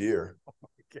earlier this year.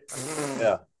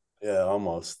 Yeah,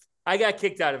 almost. I got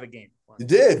kicked out of a game. You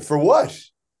did? For what?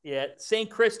 Yeah, St.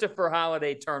 Christopher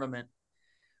Holiday Tournament.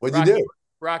 What'd you do?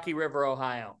 Rocky River,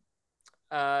 Ohio.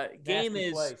 Game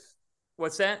is place.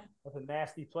 What's that? That's a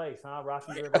nasty place, huh?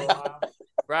 Rocky River, Ohio.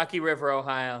 Rocky River,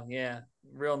 Ohio. Yeah,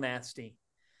 real nasty.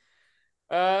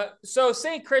 So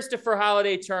St. Christopher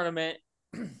Holiday Tournament.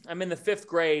 I'm in the 5th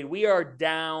grade. We are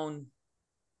down,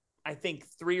 I think,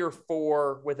 3 or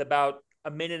 4 with about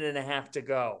a minute and a half to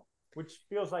go. Which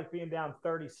feels like being down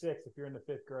 36 if you're in the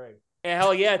 5th grade. Yeah,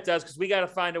 hell yeah, it does, because we got to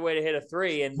find a way to hit a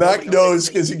 3. And Mac knows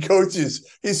because he coaches.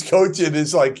 He's coaching.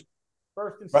 It's like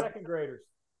first and second graders.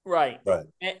 Right.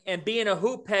 And being a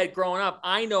hoop head growing up,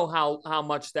 I know how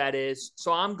much that is.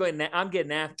 So I'm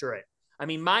getting after it. I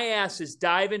mean, my ass is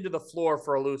diving to the floor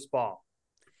for a loose ball.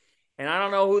 And I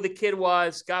don't know who the kid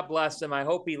was. God bless him. I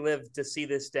hope he lived to see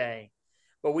this day.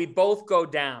 But we both go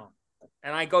down,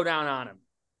 and I go down on him.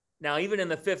 Now, even in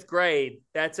the 5th grade,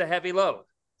 that's a heavy load.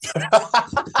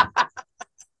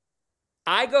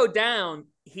 I go down.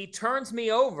 He turns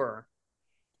me over,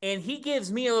 and he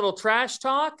gives me a little trash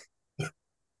talk.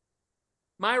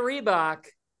 My Reebok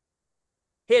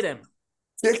hit him.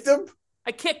 Kicked him?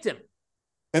 I kicked him.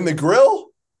 In the grill?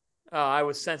 Oh, I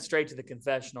was sent straight to the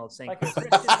confessional at St. Like a Christian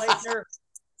Laettner,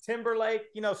 Timberlake,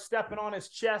 stepping on his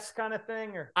chest kind of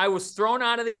thing? Or I was thrown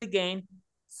out of the game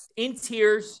in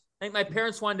tears. I think my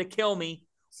parents wanted to kill me.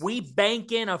 We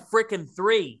bank in a freaking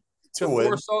 3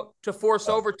 to force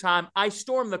overtime. I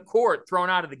storm the court, thrown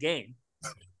out of the game.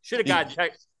 Should have gotten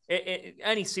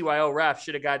any CYO ref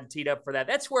should have gotten teed up for that.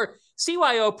 That's where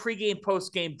CYO pregame,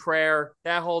 postgame prayer,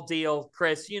 that whole deal.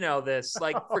 Chris, you know this.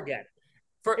 Like, forget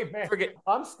it. Forget.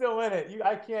 I'm still in it.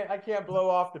 I can't blow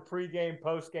off the pregame,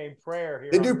 postgame prayer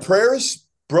here. They do prayers,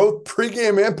 bro,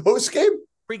 pregame and postgame?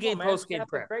 Pregame, postgame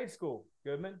prayer. Grade school,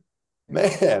 Goodman.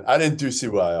 Man, I didn't do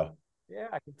CYO. Yeah,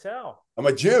 I can tell. I'm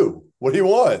a Jew. What do you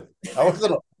want?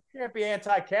 You can't be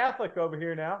anti-Catholic over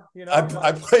here now. You know,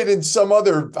 I played in some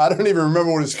other, I don't even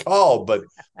remember what it's called, but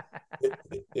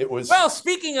it was. Well,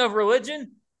 speaking of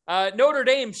religion, Notre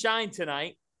Dame shined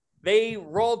tonight. They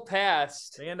rolled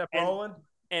past. They end up rolling.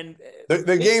 And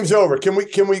the game's over. Can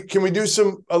we do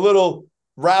a little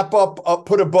wrap up,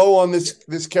 put a bow on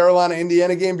this Carolina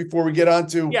Indiana game before we get on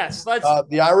to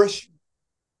the Irish?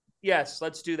 Yes,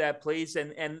 let's do that, please.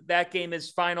 And that game is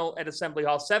final at Assembly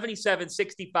Hall,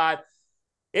 77-65.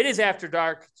 It is After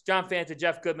Dark. John Fanta,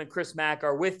 Jeff Goodman, Chris Mack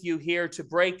are with you here to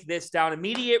break this down.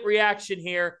 Immediate reaction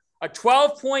here. A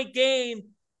 12-point game,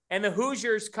 and the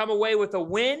Hoosiers come away with a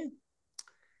win.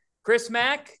 Chris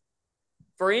Mack,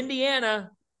 for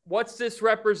Indiana, what's this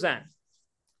represent?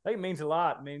 I think it means a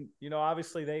lot. I mean,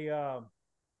 obviously they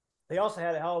also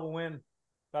had a hell of a win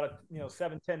about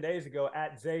 7-10 days ago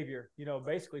at Xavier,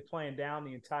 basically playing down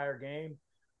the entire game.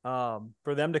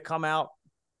 For them to come out,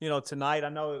 tonight, I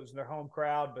know it was their home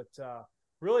crowd, but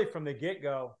really from the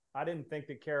get-go, I didn't think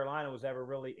that Carolina was ever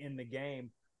really in the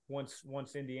game once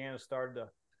Indiana started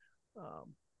to,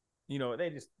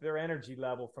 their energy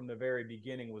level from the very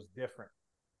beginning was different.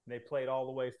 They played all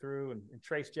the way through, and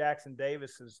Trace Jackson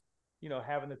Davis is,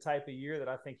 having the type of year that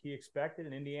I think he expected,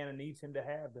 and Indiana needs him to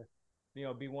have to,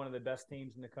 be one of the best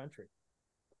teams in the country.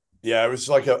 Yeah, it was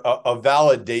like a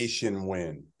validation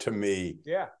win to me.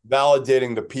 Yeah.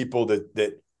 Validating the people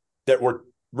that were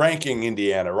ranking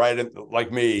Indiana, right?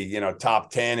 Like me,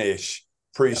 top 10-ish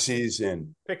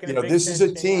preseason. This is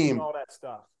a team. All that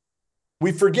stuff.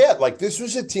 We forget, this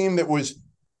was a team that was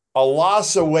a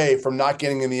loss away from not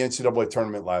getting in the NCAA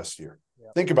tournament last year.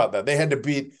 Yeah. Think about that. They had to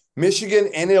beat Michigan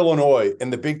and Illinois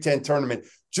in the Big Ten tournament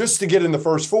just to get in the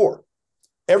first four.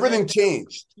 Everything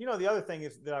changed. The other thing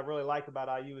is that I really like about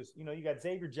IU is, you got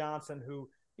Xavier Johnson, who,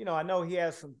 I know he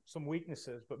has some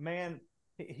weaknesses, but man,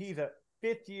 he's a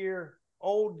fifth-year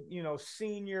old,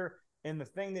 senior, and the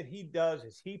thing that he does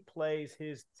is he plays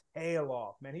his tail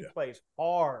off. Man, he plays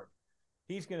hard.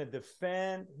 He's going to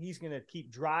defend. He's going to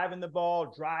keep driving the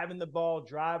ball.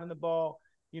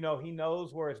 He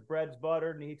knows where his bread's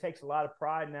buttered, and he takes a lot of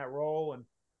pride in that role. And,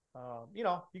 you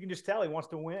can just tell he wants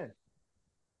to win.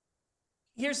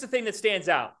 Here's the thing that stands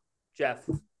out, Jeff.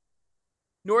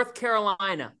 North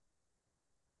Carolina,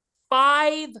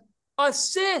 5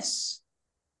 assists.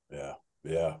 Yeah.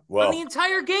 Well, on the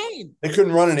entire game. They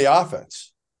couldn't run any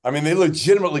offense. I mean, they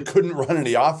legitimately couldn't run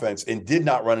any offense and did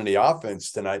not run any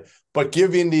offense tonight. But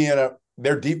give Indiana,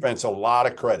 their defense, a lot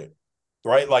of credit,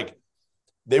 right? Like,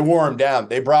 they wore them down.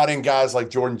 They brought in guys like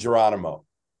Jordan Geronimo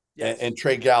and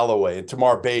Trey Galloway and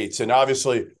Tamar Bates. And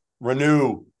obviously,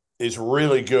 Renew is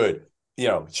really good.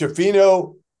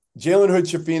 Jalen Hood,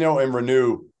 Schifino, and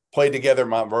Renew played together at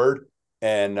Montverde.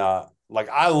 And,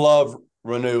 I love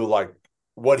Renew,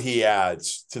 what he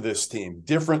adds to this team.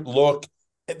 Different look.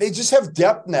 They just have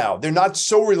depth now. They're not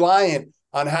so reliant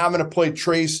on having to play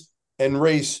Trace and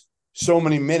Race so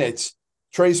many minutes.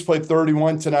 Trace played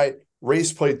 31 tonight.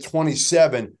 Race played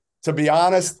 27. To be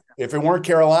honest, if it weren't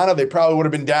Carolina, they probably would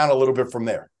have been down a little bit from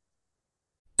there.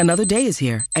 Another day is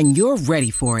here, and you're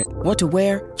ready for it. What to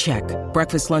wear? Check.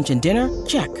 Breakfast, lunch, and dinner?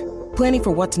 Check. Planning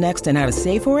for what's next and how to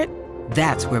save for it?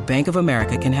 That's where Bank of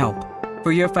America can help.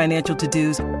 For your financial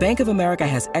to-dos, Bank of America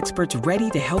has experts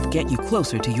ready to help get you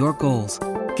closer to your goals.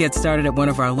 Get started at one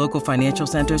of our local financial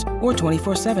centers or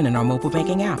 24/7 in our mobile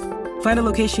banking app. Find a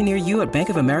location near you at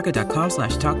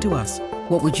bankofamerica.com/talktous.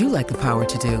 What would you like the power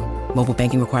to do? Mobile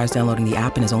banking requires downloading the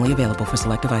app and is only available for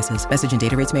select devices. Message and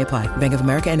data rates may apply. Bank of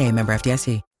America NA, member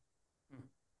FDIC.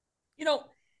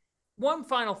 One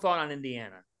final thought on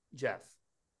Indiana, Jeff.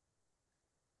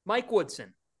 Mike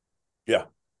Woodson. Yeah.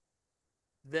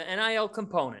 The NIL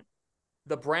component,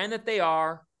 the brand that they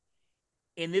are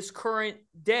in this current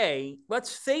day,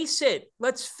 let's face it.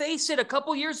 A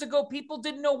couple years ago, people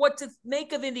didn't know what to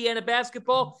make of Indiana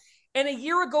basketball. And a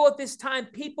year ago at this time,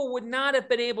 people would not have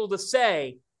been able to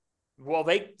say, well,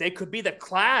 they could be the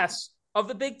class of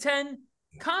the Big Ten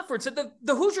Conference.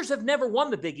 The Hoosiers have never won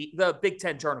the Big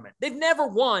Ten tournament. They've never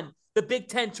won the Big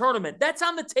Ten tournament. That's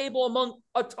on the table among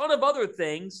a ton of other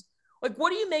things. What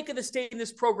do you make of the state in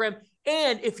this program?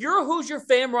 And if you're a Hoosier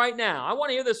fan right now, I want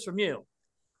to hear this from you.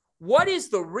 what is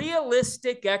the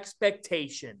realistic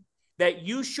expectation that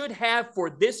you should have for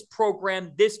this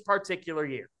program this particular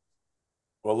year?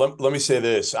 Well, let me say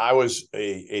this. I was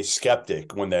a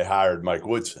skeptic when they hired Mike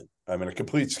Woodson. I mean, a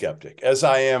complete skeptic, as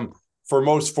I am for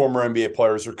most former NBA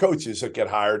players or coaches that get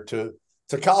hired to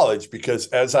college, because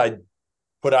as I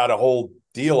put out a whole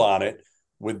deal on it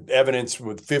with evidence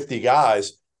with 50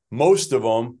 guys, most of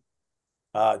them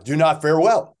do not fare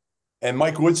well. And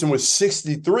Mike Woodson was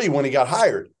 63 when he got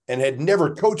hired and had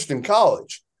never coached in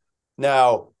college.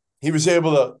 Now, he was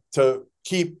able to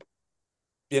keep,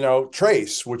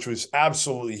 Trace, which was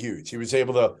absolutely huge. He was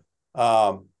able to,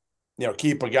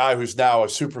 keep a guy who's now a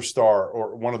superstar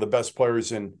or one of the best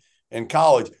players in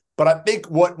college. But I think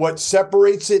what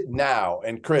separates it now,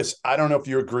 and Chris, I don't know if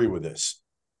you agree with this,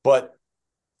 but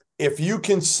if you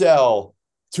can sell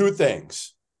two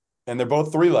things, and they're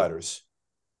both three letters,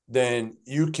 then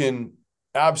you can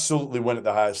absolutely win at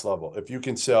the highest level. If you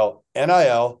can sell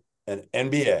NIL and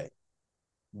NBA,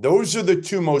 those are the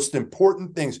two most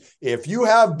important things. If you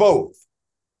have both,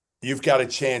 you've got a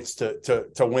chance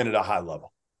to win at a high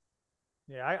level.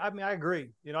 Yeah, I mean, I agree.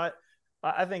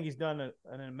 I think he's done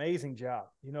an amazing job.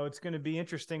 It's going to be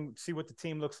interesting to see what the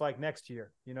team looks like next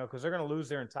year, because they're going to lose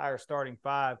their entire starting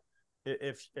five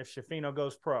if Schifino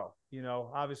goes pro.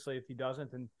 Obviously, if he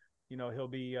doesn't, then, he'll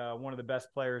be one of the best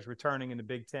players returning in the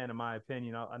Big Ten, in my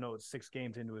opinion. I know it's 7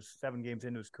 games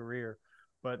into his career,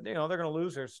 but, they're going to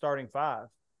lose their starting five.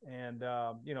 And,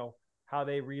 how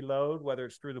they reload, whether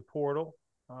it's through the portal,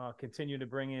 continue to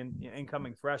bring in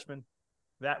incoming freshmen,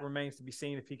 that remains to be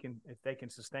seen if they can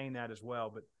sustain that as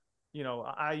well. But,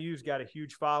 IU's got a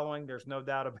huge following. There's no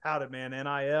doubt about it, man.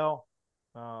 NIL,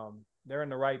 they're in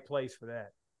the right place for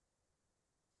that.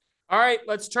 All right,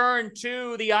 let's turn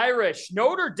to the Irish.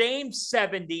 Notre Dame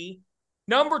 70,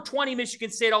 number 20 Michigan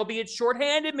State, albeit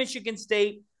shorthanded Michigan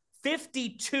State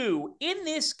 52. In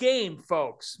this game,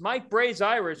 folks, Mike Bray's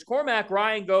Irish, Cormac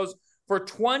Ryan goes for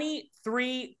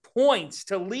 23 points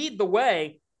to lead the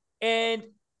way. And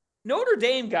Notre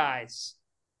Dame, guys,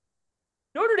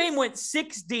 Notre Dame went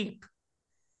 6 deep.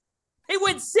 They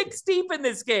went 6 deep in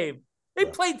this game. They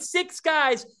played 6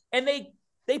 guys, and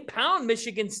they pound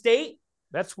Michigan State.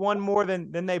 That's one more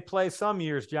than they play some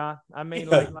years, John. I mean,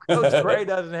 like Coach Gray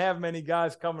doesn't have many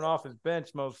guys coming off his bench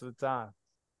most of the time.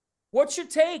 What's your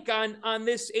take on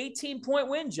this 18-point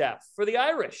win, Jeff, for the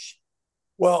Irish?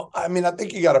 Well, I mean, I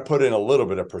think you got to put in a little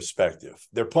bit of perspective.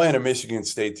 They're playing a Michigan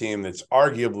State team that's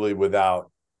arguably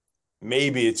without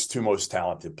maybe its two most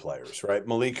talented players, right?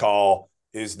 Malik Hall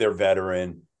is their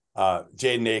veteran.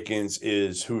 Jaden Akins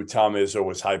is who Tom Izzo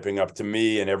was hyping up to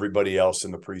me and everybody else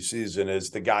in the preseason as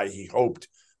the guy he hoped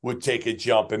would take a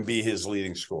jump and be his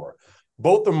leading scorer.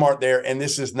 Both of them aren't there, and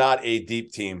this is not a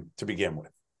deep team to begin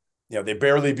with. They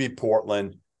barely beat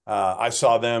Portland. I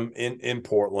saw them in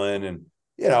Portland, and,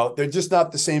 they're just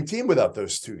not the same team without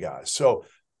those two guys. So,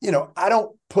 I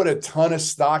don't put a ton of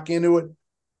stock into it,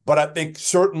 but I think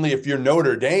certainly if you're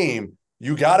Notre Dame,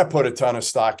 you got to put a ton of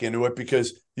stock into it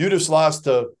because you just lost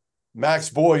to Max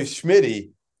Boyes,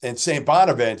 Schmitty, and St.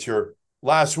 Bonaventure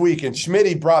last week, and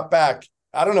Schmitty brought back,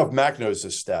 I don't know if Mac knows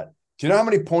this stat. Do you know how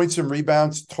many points and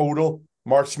rebounds total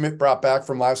Mark Schmidt brought back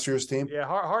from last year's team? Yeah,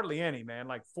 hardly any, man.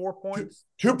 Like 4 points.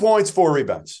 2 points, 4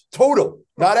 rebounds. Total,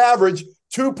 not average.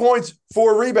 2 points,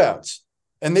 4 rebounds.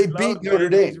 And they beat Notre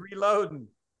Dame. He's reloading.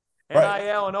 Right.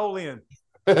 NIL and Olean.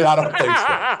 I don't think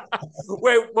so.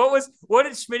 Wait, what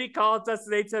did Schmitty call it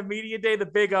today to Media Day, the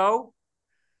Big O?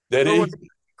 Did he?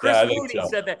 Chris Moody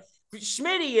said that.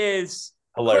 Schmitty is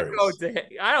hilarious.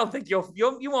 I don't think you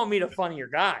won't meet a funnier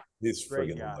guy. He's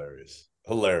friggin' hilarious.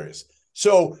 Hilarious.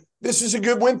 So this is a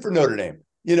good win for Notre Dame.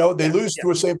 They lose to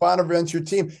a St. Bonaventure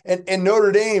team. And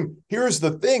Notre Dame, here's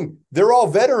the thing. They're all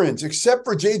veterans, except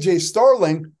for J.J.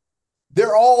 Starling.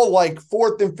 They're all like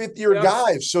 4th and 5th year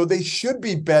guys, so they should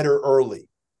be better early.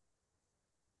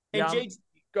 And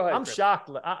go ahead. I'm shocked.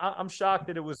 I'm shocked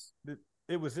that it was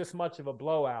this much of a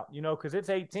blowout, because it's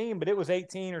 18, but it was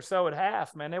 18 or so at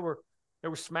half, man. They were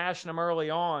smashing them early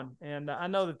on. And I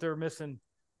know that they're missing,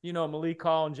 Malik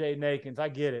Hall and Jaden Akins. I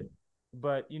get it.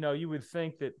 But, you would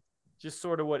think that just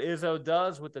sort of what Izzo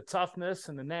does with the toughness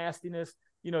and the nastiness,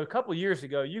 a couple of years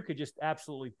ago, you could just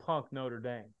absolutely punk Notre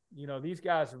Dame. These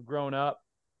guys have grown up,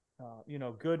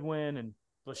 Goodwin and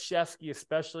Blaszewski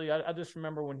especially. I just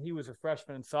remember when he was a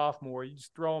freshman and sophomore, you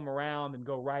just throw him around and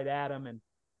go right at him. And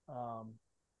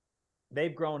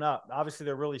they've grown up. Obviously,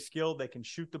 they're really skilled. They can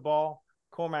shoot the ball.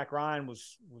 Cormac Ryan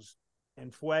was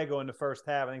in fuego in the first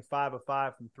half. I think 5 of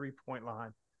 5 from 3-point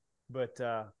line. But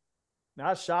I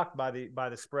was shocked by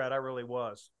the spread. I really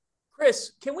was.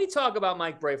 Chris, can we talk about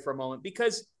Mike Bray for a moment?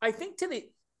 Because I think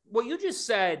what you just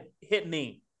said hit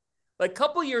me. Like a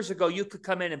couple years ago, you could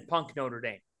come in and punk Notre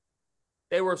Dame.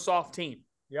 They were a soft team.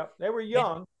 Yep. They were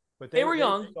young, but they were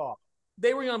young. They were soft.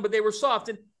 They were young, but they were soft.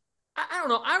 And I don't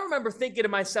know. I remember thinking to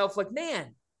myself, like,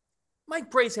 man,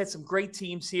 Mike Bray's had some great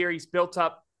teams here. He's built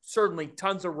up certainly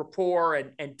tons of rapport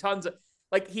and tons of,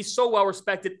 like, he's so well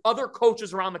respected. Other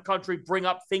coaches around the country bring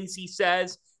up things he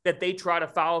says that they try to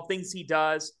follow, things he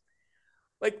does.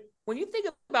 Like, when you think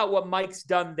about what Mike's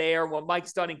done there, what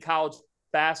Mike's done in college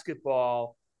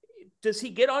basketball, does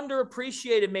he get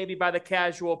underappreciated maybe by the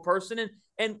casual person?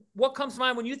 And what comes to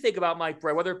mind when you think about Mike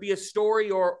Bray, whether it be a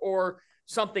story or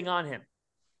something on him?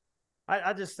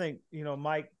 I just think,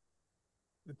 Mike,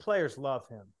 the players love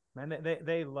him, man.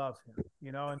 They love him,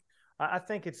 and I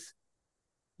think it's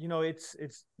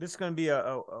this is going to be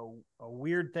a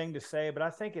weird thing to say, but I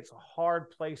think it's a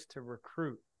hard place to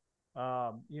recruit,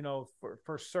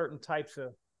 for certain types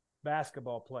of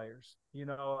basketball players.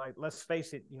 Like, let's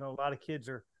face it, a lot of kids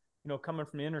are, coming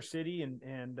from the inner city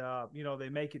and they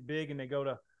make it big and they go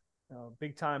to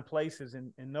big time places.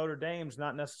 And Notre Dame's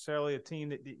not necessarily a team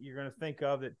that you're going to think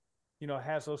of that,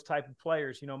 has those type of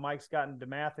players. Mike's gotten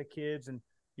DeMatha kids and,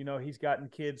 he's gotten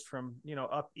kids from,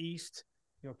 up east,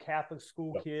 Catholic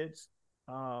school kids.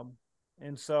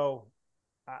 And so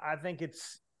I think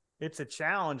it's a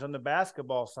challenge on the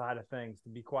basketball side of things, to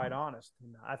be quite honest.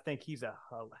 And I think he's a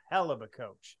hell of a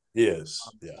coach. He is.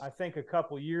 Yeah. I think a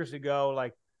couple years ago,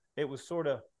 like, it was sort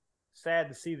of sad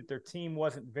to see that their team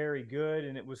wasn't very good.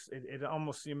 And it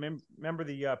almost, you remember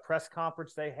the press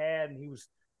conference they had, and he was,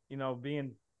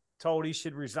 being told he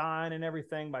should resign and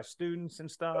everything by students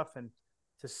and stuff. And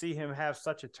to see him have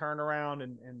such a turnaround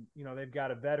and they've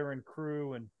got a veteran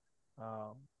crew and,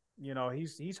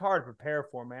 he's hard to prepare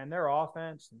for, man. Their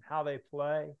offense and how they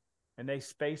play, and they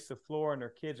space the floor, and their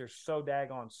kids are so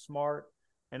daggone smart.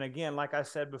 And again, like I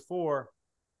said before,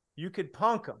 you could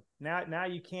punk them. Now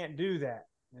you can't do that.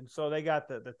 And so they got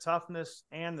the toughness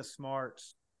and the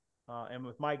smarts. And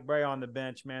with Mike Bray on the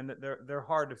bench, man, they're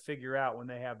hard to figure out when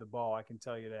they have the ball. I can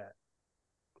tell you that.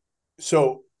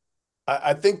 So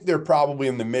I think they're probably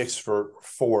in the mix for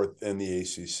fourth in the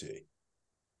ACC.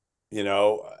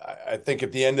 I think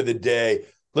at the end of the day,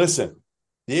 listen,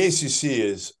 the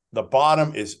ACC the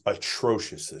bottom is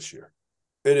atrocious this year.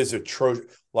 It is atrocious.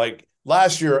 Like,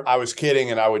 last year, I was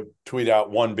kidding, and I would tweet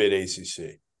out one bid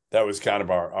ACC. That was kind of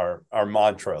our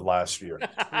mantra last year.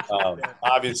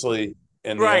 Obviously,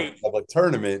 in the public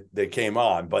tournament, they came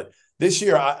on. But this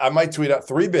year, I might tweet out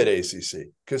 3-bid ACC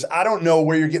because I don't know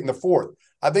where you're getting the fourth.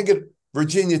 I think at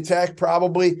Virginia Tech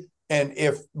probably, and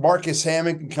if Marcus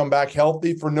Hammond can come back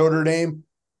healthy for Notre Dame,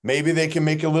 maybe they can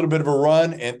make a little bit of a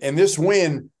run. And this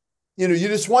win, you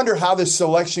just wonder how the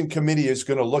selection committee is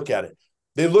going to look at it.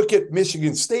 They look at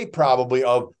Michigan State probably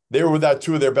they were without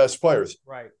two of their best players.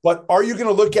 Right. But are you going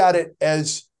to look at it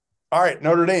as, all right,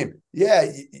 Notre Dame,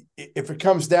 yeah, if it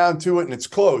comes down to it and it's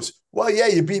close, well, yeah,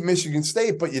 you beat Michigan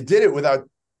State, but you did it without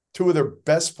two of their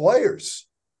best players.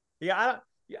 Yeah,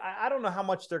 I don't know how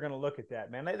much they're going to look at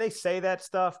that, man. They say that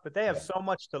stuff, but they have so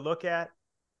much to look at.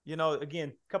 Again,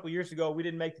 a couple of years ago, we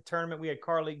didn't make the tournament. We had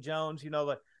Carlik Jones.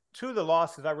 The two of the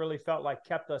losses I really felt like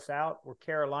kept us out were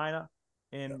Carolina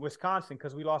and Wisconsin,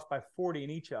 because we lost by 40 in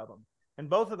each of them. And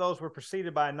both of those were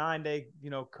preceded by a 9-day,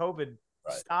 COVID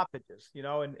stoppages,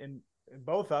 and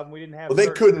both of them we didn't have. Well,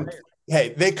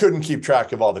 they couldn't keep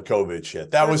track of all the COVID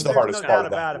shit. That was the hardest part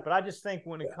about it. But I just think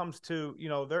when it comes to,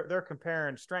 they're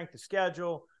comparing strength of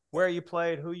schedule, where you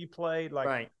played, who you played.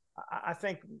 Like, I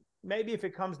think maybe if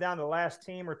it comes down to the last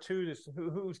team or two,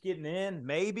 who's getting in,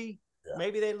 maybe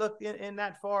they looked in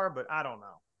that far, but I don't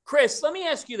know. Chris, let me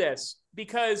ask you this,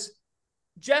 because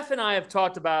Jeff and I have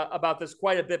talked about this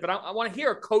quite a bit, but I want to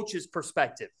hear a coach's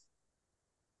perspective.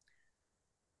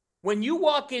 When you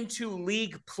walk into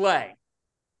league play,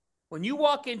 when you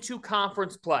walk into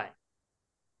conference play,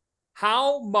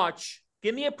 how much,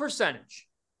 give me a percentage,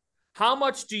 how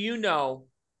much do you know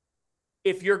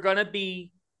if you're going to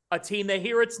be a team that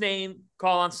hear its name,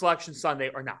 call on Selection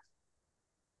Sunday or not?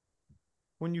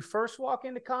 When you first walk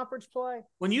into conference play?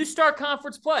 When you start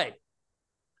conference play,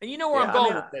 and you know where I'm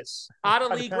going with this, out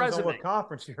of league resume. On what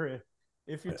conference you're in.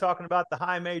 If you're talking about the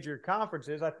high major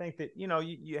conferences, I think that,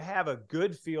 you have a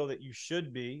good feel that you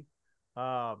should be.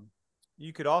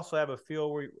 You could also have a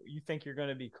feel where you think you're going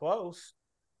to be close.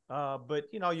 But,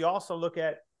 you also look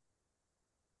at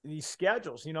these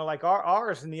schedules, like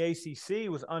ours in the ACC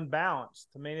was unbalanced.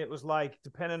 I mean, it was like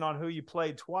depending on who you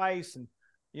played twice and,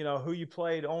 who you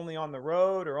played only on the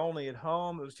road or only at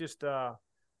home. It was just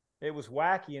it was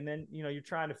wacky. And then, you're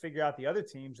trying to figure out the other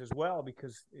teams as well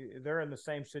because they're in the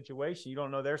same situation. You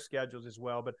don't know their schedules as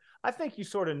well. But I think you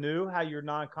sort of knew how your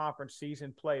non-conference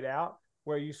season played out,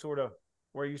 where you sort of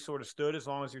stood as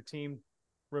long as your team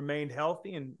remained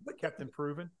healthy and kept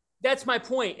improving. That's my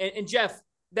point. And Jeff,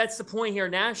 that's the point here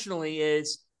nationally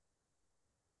is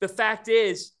the fact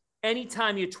is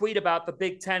anytime you tweet about the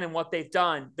Big Ten and what they've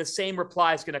done, the same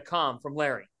reply is going to come from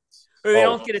Larry. Or they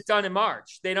don't get it done in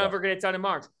March. They don't ever get it done in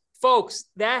March. Folks,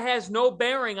 that has no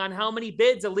bearing on how many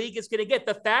bids a league is going to get.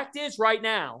 The fact is right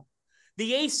now,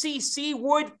 the ACC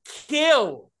would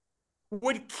kill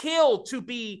to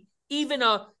be even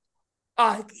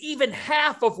even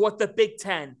half of what the Big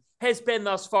Ten has been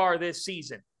thus far this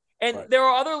season. And there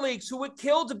are other leagues who would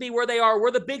kill to be where they are,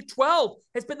 where the Big 12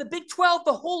 has been. The Big 12,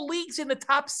 the whole league's in the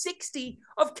top 60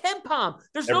 of KenPom.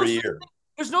 There's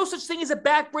no such thing as a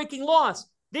backbreaking loss.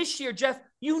 This year, Jeff,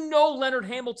 Leonard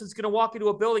Hamilton's going to walk into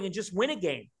a building and just win a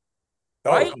game.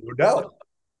 Right?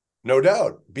 No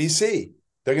doubt. BC,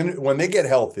 they're going to, when they get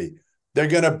healthy, they're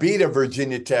going to beat a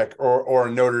Virginia Tech or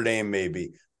a Notre Dame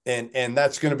maybe. And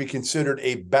that's going to be considered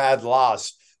a bad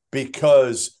loss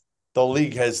because the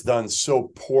league has done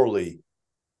so poorly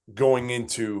going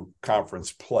into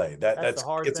conference play. That's the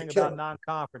hard thing about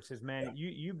non-conferences, man. Yeah.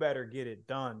 You better get it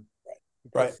done.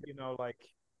 Because,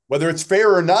 whether it's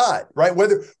fair or not, right?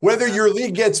 Whether your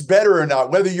league gets better or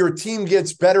not, whether your team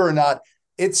gets better or not,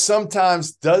 it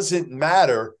sometimes doesn't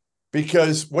matter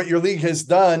because what your league has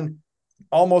done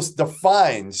almost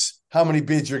defines how many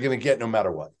bids you're going to get no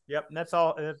matter what. Yep, and that's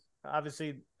all.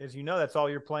 Obviously, as you know, that's all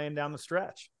you're playing down the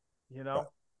stretch.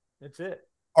 That's it.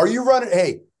 Are you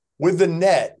running, with the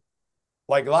net,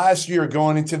 like last year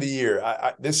going into the year,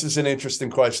 this is an interesting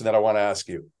question that I want to ask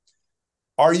you.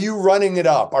 Are you running it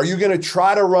up? Are you going to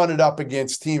try to run it up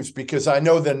against teams? Because I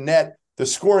know the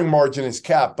scoring margin is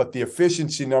capped, but the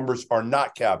efficiency numbers are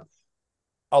not capped.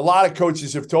 A lot of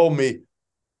coaches have told me,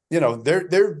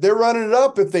 they're running it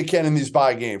up if they can in these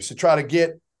bye games to try to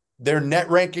get their net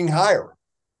ranking higher.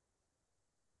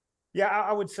 Yeah,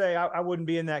 I would say I wouldn't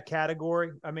be in that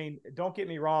category. I mean, don't get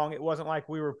me wrong. It wasn't like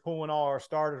we were pulling all our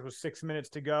starters with 6 minutes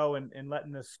to go and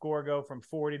letting the score go from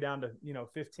 40 down to,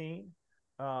 15.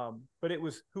 But it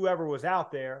was whoever was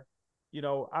out there,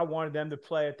 I wanted them to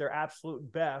play at their absolute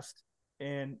best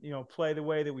and, play the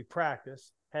way that we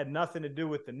practice. Had nothing to do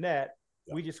with the net.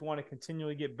 Yeah. We just want to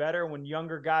continually get better. When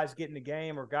younger guys get in the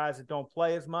game or guys that don't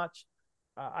play as much,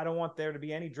 I don't want there to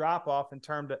be any drop off in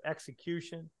terms of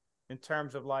execution, in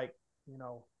terms of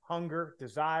hunger,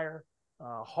 desire,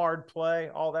 hard play,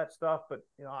 all that stuff. But,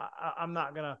 I'm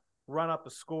not going to run up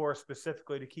a score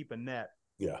specifically to keep a net.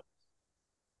 Yeah.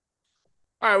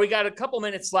 All right, we got a couple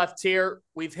minutes left here.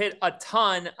 We've hit a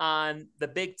ton on the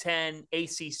Big Ten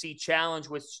ACC Challenge,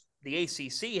 which the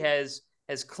ACC has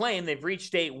claimed they've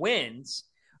reached 8 wins.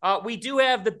 We do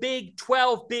have the Big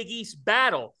 12 Big East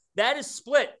battle. That is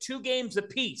split 2 games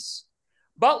apiece.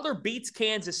 Butler beats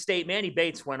Kansas State. Manny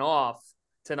Bates went off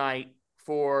tonight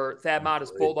for Thad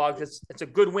Matta's Bulldogs. It's a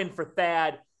good win for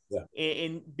Thad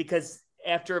because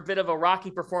after a bit of a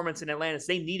rocky performance in Atlantis,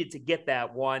 they needed to get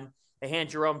that one. They hand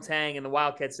Jerome Tang and the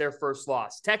Wildcats their first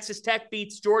loss. Texas Tech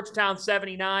beats Georgetown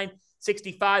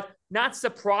 79-65. Not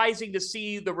surprising to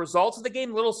see the results of the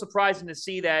game. A little surprising to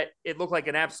see that it looked like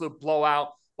an absolute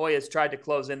blowout. Hoyas tried to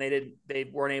close in. They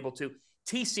weren't able to.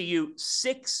 TCU,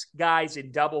 6 guys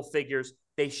in double figures.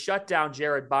 They shut down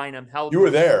Jared Bynum. You were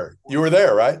there. You were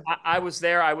there, right? I was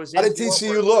there. I was. How did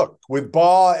TCU look with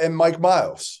Baugh and Mike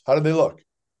Miles? How did they look?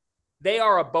 They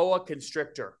are a boa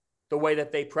constrictor, the way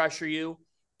that they pressure you.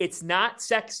 It's not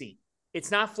sexy. It's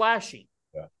not flashy.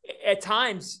 Yeah. At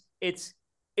times, it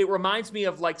reminds me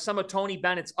of like some of Tony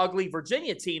Bennett's ugly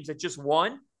Virginia teams that just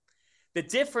won. The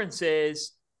difference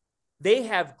is they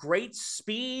have great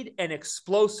speed and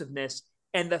explosiveness.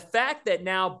 And the fact that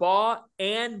now Baugh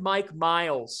and Mike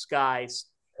Miles, guys,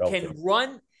 can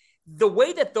run the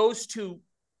way that those two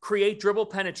create dribble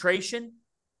penetration.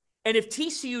 And if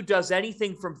TCU does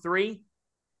anything from 3,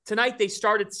 tonight they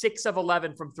started 6 of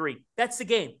 11 from 3. That's the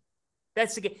game.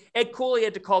 Ed Cooley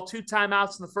had to call 2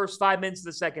 timeouts in the first 5 minutes of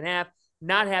the second half.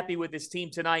 Not happy with his team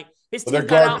tonight. Their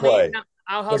guard play.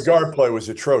 Their guard play was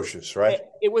atrocious, right?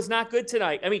 It was not good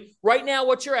tonight. I mean, right now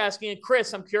what you're asking, and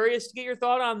Chris, I'm curious to get your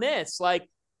thought on this. Like,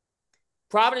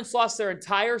 Providence lost their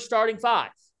entire starting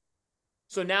 5.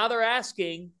 So now they're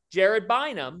asking Jared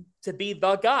Bynum to be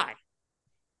the guy.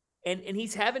 And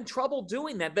he's having trouble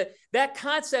doing that. But that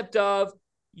concept of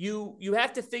you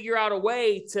have to figure out a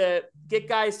way to get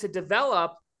guys to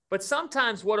develop. But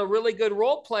sometimes what a really good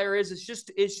role player is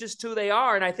just who they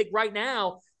are. And I think right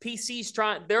now PC's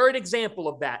trying. They're an example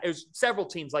of that. There's several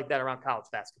teams like that around college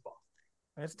basketball.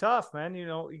 It's tough, man. You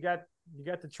know, you got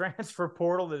the transfer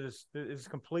portal that is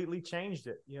completely changed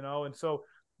it, you know. And so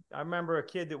I remember a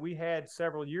kid that we had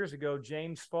several years ago,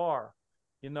 James Farr.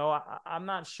 You know, I'm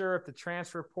not sure if the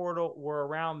transfer portal were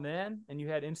around then and you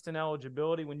had instant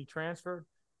eligibility when you transferred,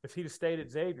 if he'd have stayed at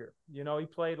Xavier. You know, he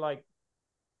played like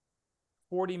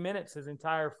 40 minutes his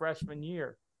entire freshman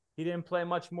year. He didn't play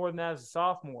much more than that as a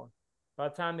sophomore. By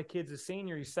the time the kid's a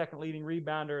senior, he's second leading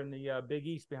rebounder in the Big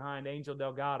East behind Angel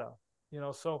Delgado. You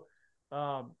know, so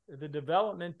the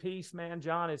development piece, man,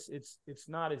 John, it's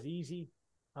not as easy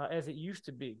as it used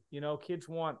to be. You know, kids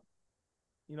want,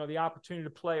 you know, the opportunity to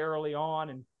play early on,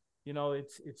 and you know,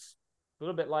 it's a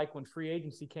little bit like when free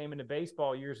agency came into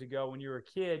baseball years ago. When you were a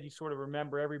kid, you sort of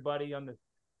remember everybody on the,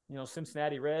 you know,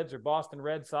 Cincinnati Reds or Boston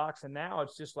Red Sox, and now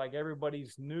it's just like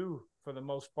everybody's new for the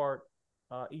most part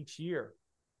each year.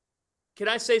 Can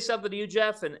I say something to you,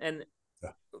 Jeff? And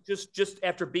just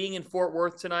after being in Fort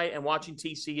Worth tonight and watching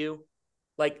TCU,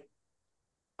 like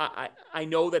I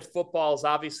know that football is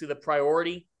obviously the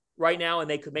priority right now, and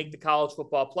they could make the college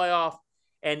football playoff.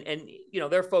 And you know,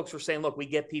 their folks were saying, look, we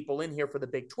get people in here for the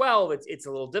Big 12. It's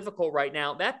a little difficult right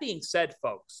now. That being said,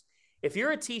 folks, if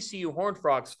you're a TCU Horned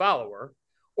Frogs follower,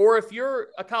 or if you're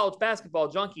a college basketball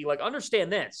junkie, like,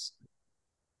 understand this.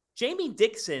 Jamie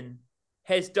Dixon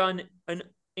has done an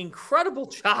incredible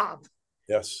job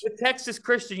with Texas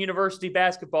Christian University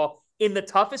basketball in the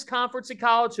toughest conference in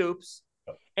college hoops,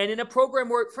 and in a program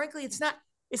where, frankly, it's not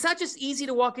just easy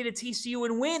to walk into TCU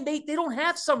and win. They don't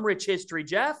have some rich history,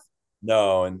 Jeff.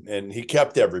 No, and he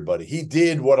kept everybody. He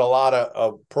did what a lot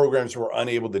of programs were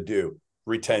unable to do,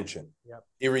 retention. Yep.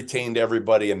 He retained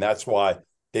everybody, and that's why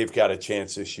they've got a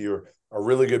chance this year. A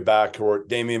really good backcourt.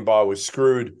 Damian Baugh was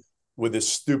screwed with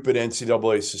this stupid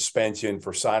NCAA suspension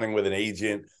for signing with an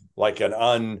agent, like an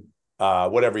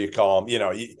whatever you call them. You know,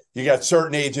 you got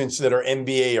certain agents that are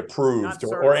NBA approved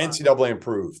or NCAA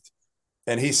approved,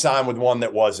 and he signed with one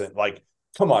that wasn't. Like,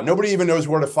 come on, nobody even knows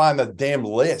where to find the damn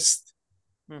list.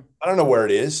 I don't know where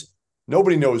it is.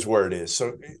 Nobody knows where it is.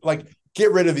 So, like,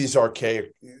 get rid of these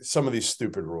archaic, some of these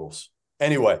stupid rules.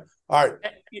 Anyway, all right.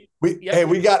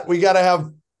 We got to have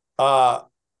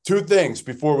two things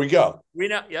before we go.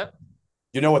 Yep.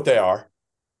 You know what they are.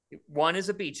 One is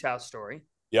a beach house story.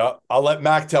 Yeah, I'll let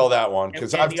Mac tell that one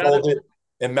because I've told it,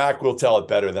 and Mac will tell it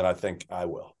better than I think I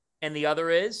will. And the other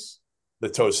is? The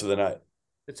toast of the night.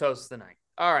 The toast of the night.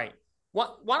 All right. Why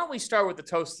don't we start with the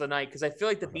toast of the night? Because I feel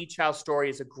like the beach house story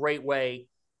is a great way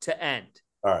to end.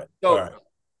 All right. So, all right.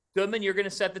 Goodman, you're going to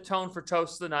set the tone for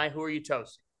toast of the night. Who are you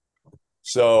toasting?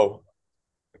 So,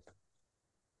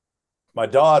 my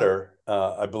daughter,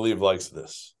 I believe, likes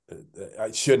this.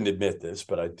 I shouldn't admit this,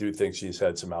 but I do think she's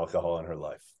had some alcohol in her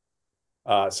life.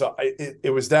 So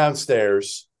it was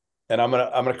downstairs, and I'm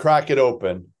gonna crack it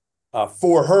open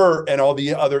for her and all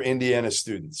the other Indiana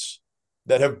students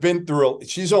that have been through.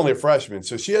 She's only a freshman,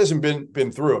 so she hasn't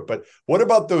been through it. But what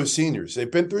about those seniors?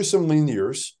 They've been through some lean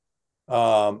years,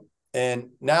 and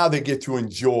now they get to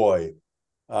enjoy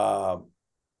the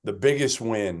biggest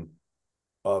win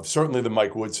of certainly the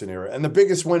Mike Woodson era, and the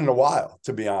biggest win in a while,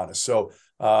 to be honest. So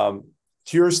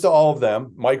cheers to all of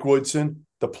them, Mike Woodson,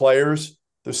 the players,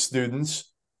 the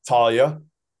students, Talia.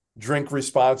 Drink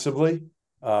responsibly.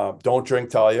 Don't drink,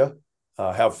 Talia.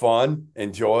 Have fun.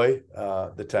 Enjoy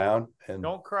the town. And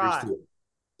don't cry.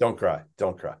 Don't cry.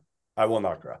 Don't cry. I will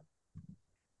not cry.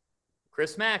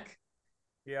 Chris Mack.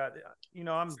 Yeah, you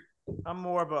know, I'm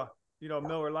more of a, you know,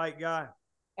 Miller Lite guy.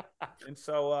 And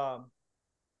so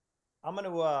I'm going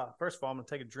to, first of all, I'm going to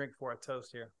take a drink before I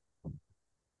toast here.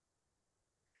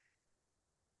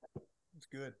 It's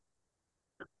good.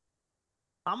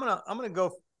 I'm going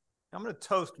to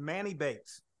toast Manny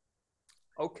Bates.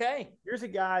 Okay. Here's a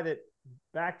guy that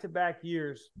back-to-back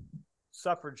years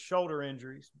suffered shoulder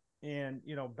injuries and,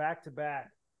 you know,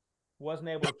 back-to-back wasn't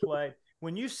able to play.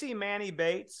 When you see Manny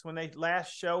Bates, when they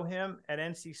last show him at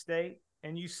NC State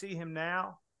and you see him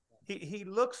now, he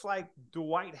looks like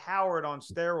Dwight Howard on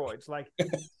steroids. Like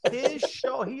his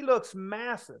show, he looks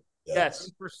massive. Yes.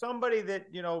 And for somebody that,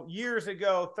 you know, years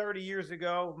ago, 30 years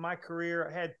ago, my career,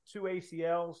 I had 2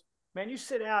 ACLs. Man, you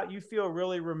sit out, you feel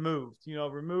really removed, you know,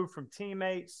 removed from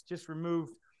teammates, just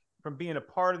removed from being a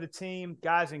part of the team.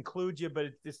 Guys include you,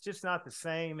 but it's just not the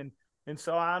same. And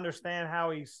so I understand how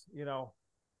he's, you know,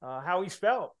 how he's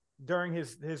felt during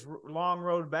his long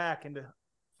road back, and to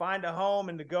find a home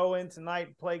and to go in tonight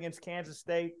and play against Kansas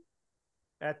State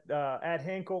at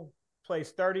Hinkle,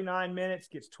 plays 39 minutes,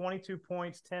 gets 22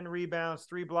 points, 10 rebounds,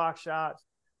 3 block shots.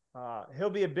 He'll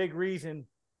be a big reason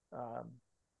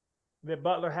that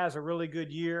Butler has a really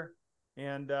good year.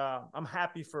 And I'm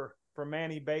happy for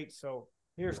Manny Bates. So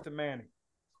here's to Manny.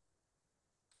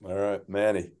 All right,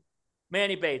 Manny.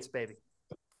 Manny Bates, baby.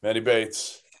 Manny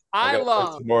Bates. I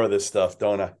love some more of this stuff,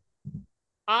 don't I?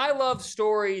 I love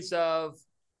stories of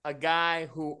a guy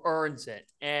who earns it.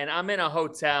 And I'm in a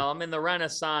hotel. I'm in the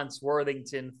Renaissance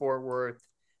Worthington, Fort Worth.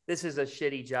 This is a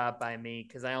shitty job by me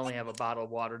because I only have a bottle of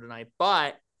water tonight.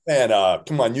 But man,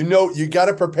 come on, you got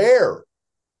to prepare.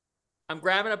 I'm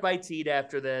grabbing a bite to eat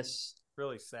after this.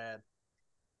 Really sad.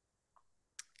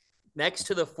 Next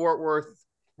to the Fort Worth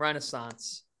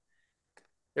Renaissance,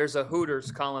 there's a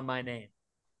Hooters calling my name.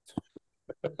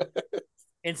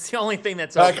 It's the only thing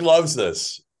that's Mac open. loves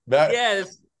this. Mac, Yeah,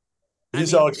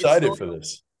 he's all excited for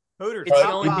this. Hooters.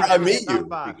 I meet you.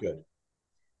 Good.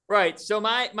 Right. So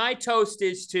my toast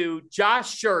is to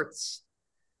Josh Schertz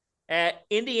at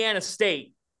Indiana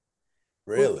State.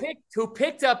 Really? Who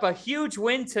picked up a huge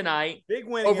win tonight. Big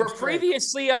win over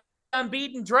previously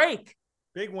unbeaten Drake.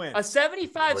 Big win. A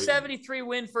 75-73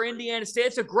 win for Indiana State.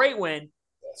 It's a great win.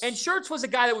 Yes. And Schertz was a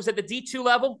guy that was at the D2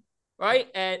 level, right?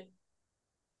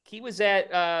 He was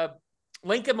at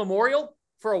Lincoln Memorial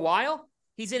for a while.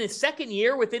 He's in his second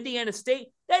year with Indiana State.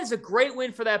 That is a great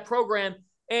win for that program.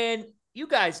 And you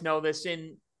guys know this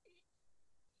in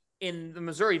the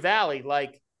Missouri Valley,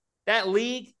 like that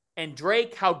league and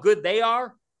Drake, how good they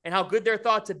are and how good they're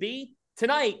thought to be.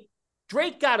 Tonight,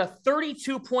 Drake got a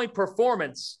 32-point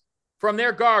performance from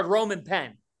their guard, Roman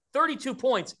Penn. 32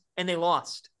 points, and they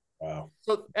lost. Wow.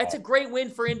 So that's a great win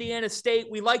for Indiana State.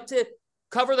 We like to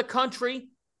cover the country,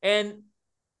 and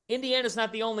Indiana's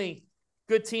not the only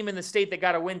good team in the state that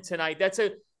got a win tonight. That's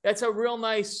a real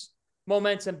nice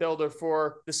momentum builder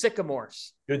for the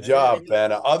Sycamores. Good job,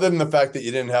 man. Other than the fact that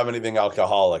you didn't have anything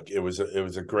alcoholic, it was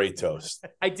a great toast.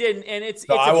 I didn't, and it's.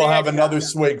 So I will have another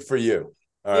swig for you.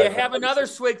 All right. Have another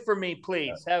swig for me,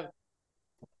 please. Yeah.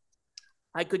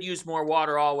 I could use more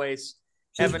water always.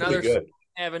 Have another swig.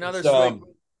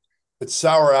 It's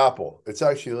sour apple. It's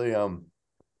actually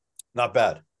not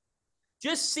bad.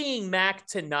 Just seeing Mac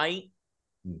tonight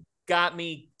got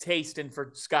me tasting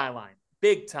for Skyline.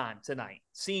 Big time tonight.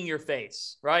 Seeing your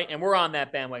face, right? And we're on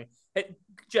that bandwagon. Hey,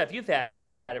 Jeff, you've had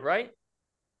it, right?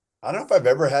 I don't know if I've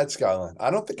ever had Skyline.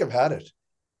 I don't think I've had it.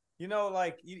 You know,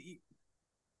 like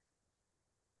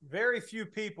very few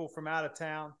people from out of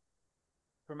town,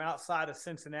 from outside of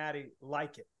Cincinnati,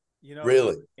 like it. You know,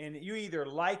 really? And you either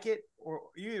like it or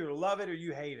you either love it or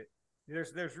you hate it.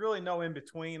 There's really no in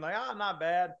between. Like, not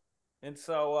bad. And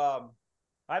so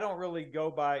I don't really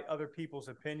go by other people's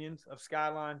opinions of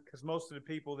Skyline because most of the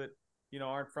people that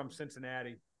aren't from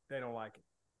Cincinnati, they don't like it.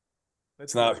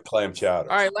 It's not clam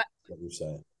chowder. All right, what you're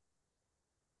saying.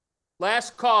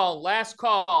 Last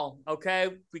call, okay?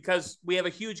 Because we have a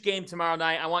huge game tomorrow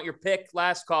night. I want your pick.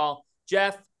 Last call,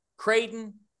 Jeff.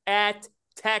 Creighton at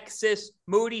Texas,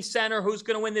 Moody Center. Who's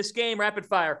going to win this game? Rapid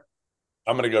fire.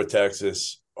 I'm going to go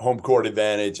Texas. Home court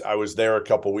advantage. I was there a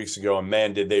couple weeks ago, and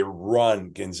man, did they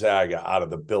run Gonzaga out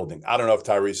of the building. I don't know if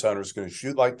Tyrese Hunter is going to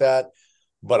shoot like that,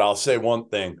 but I'll say one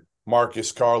thing.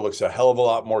 Marcus Carr looks a hell of a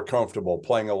lot more comfortable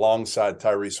playing alongside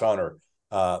Tyrese Hunter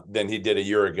than he did a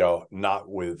year ago, not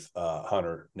with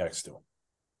Hunter next to him.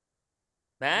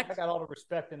 Mac? I got all the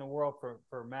respect in the world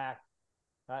for Mac.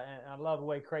 And I love the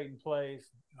way Creighton plays,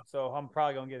 so I'm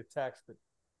probably going to get a text. But,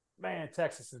 man,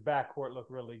 Texas's backcourt looked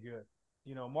really good.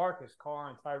 Marcus Carr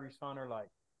and Tyrese Hunter, like,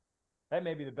 that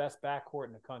may be the best backcourt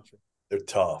in the country. They're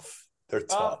tough. They're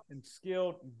tough. And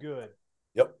skilled and good.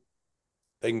 Yep.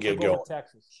 They can get going.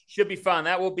 Texas. Should be fun.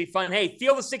 That will be fun. Hey,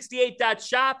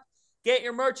 feelthe68.shop. Get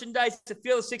your merchandise to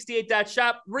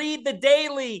feelthe68.shop. Read the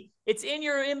daily. It's in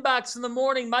your inbox in the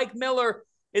morning. Mike Miller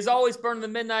is always burning the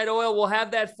midnight oil. We'll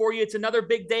have that for you. It's another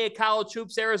big day of college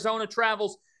hoops. Arizona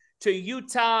travels to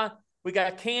Utah. We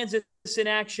got Kansas in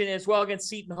action as well against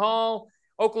Seton Hall.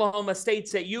 Oklahoma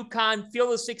State's at UConn. Feel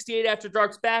the 68 After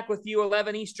Dark's back with you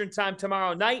 11 Eastern time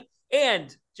tomorrow night.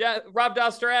 And Rob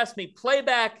Doster asked me,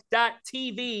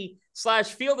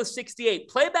 playback.tv/feelthe68.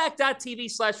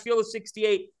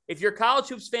 Playback.tv/feelthe68. If you're a college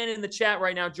hoops fan in the chat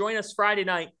right now, join us Friday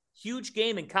night. Huge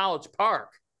game in College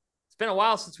Park. It's been a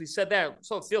while since we said that,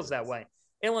 so it feels that way.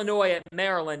 Illinois at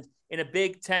Maryland in a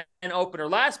Big Ten opener.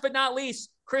 Last but not least,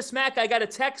 Chris Mack, I got a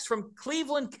text from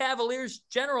Cleveland Cavaliers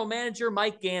general manager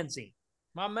Mike Gansey.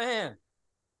 My man.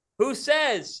 Who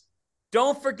says,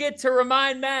 don't forget to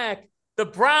remind Mac, the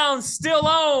Browns still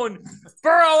own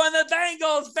Burrow and the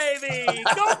Bengals, baby.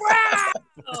 Go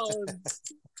Browns!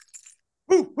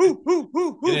 Woo, woo, woo,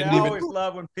 woo, woo. I always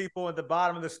love when people at the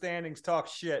bottom of the standings talk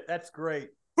shit. That's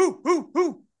great. Woo, woo,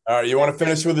 woo. All right, you want to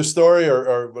finish with the story,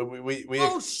 or we?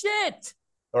 Oh shit!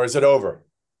 Or is it over?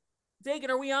 Dagan,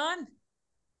 are we on?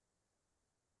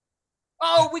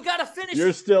 No, we got to finish.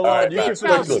 You're still All on. right, You Matt, can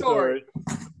finish the quickly. story.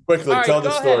 Quickly, All right, tell the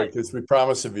go story ahead. because we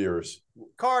promised the viewers.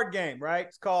 Card game, right?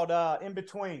 It's called In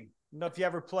Between. I don't know if you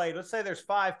ever played. Let's say there's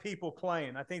 5 people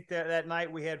playing. I think that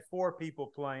night we had 4 people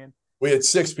playing. We had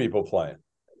 6 people playing.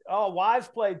 Oh, wives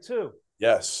played too.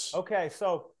 Yes. Okay,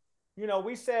 so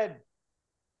we said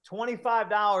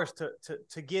 $25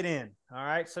 to get in. All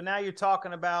right, so now you're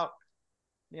talking about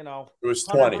It was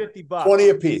 20. 150 bucks. 20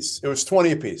 apiece. It was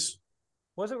 20 apiece.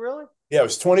 Was it really? Yeah, it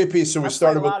was 20 apiece. So we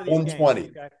started with 120.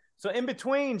 Okay. So in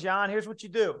between, John, here's what you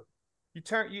do.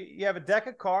 You have a deck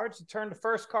of cards. You turn the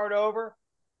first card over.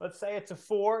 Let's say it's a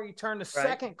 4. You turn the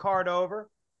second card over.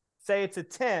 Say it's a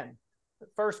 10. The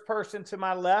first person to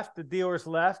my left, the dealer's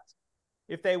left,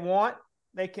 if they want,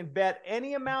 they can bet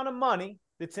any amount of money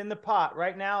that's in the pot.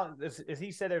 Right now, as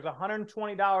he said, there's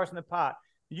 $120 in the pot.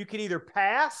 You can either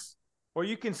pass or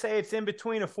you can say it's in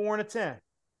between a 4 and a 10.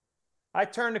 I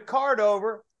turn the card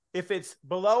over. If it's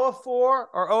below a 4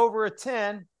 or over a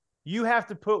 10, you have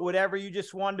to put whatever you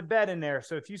just wanted to bet in there.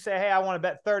 So if you say, hey, I want to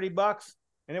bet $30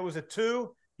 and it was a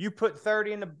 2, you put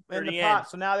 30 in the pot.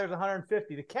 So now there's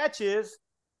 150. The catch is,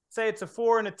 say it's a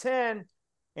 4 and a 10,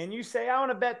 and you say, I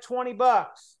want to bet $20,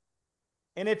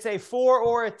 and it's a 4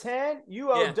 or a 10,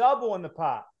 you owe double in the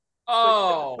pot.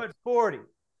 Oh. So you put 40.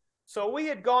 So we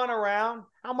had gone around.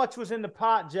 How much was in the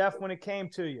pot, Jeff, when it came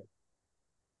to you?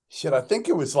 Shit, I think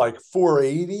it was like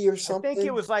 480 or something. I think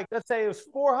it was like, let's say it was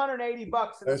 $480 in the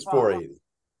pot. That's 480.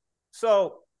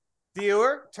 So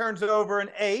dealer turns over an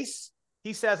ace.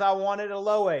 He says, I wanted a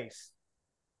low ace.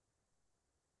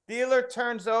 Dealer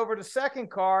turns over the second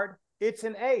card. It's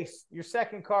an ace. Your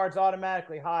second card's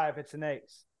automatically high if it's an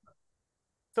ace.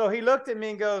 So he looked at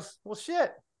me and goes, well,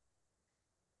 shit.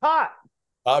 Pot.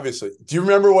 Obviously. Do you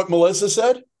remember what Melissa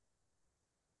said?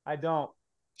 I don't.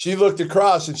 She looked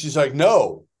across and she's like,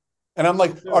 no. And I'm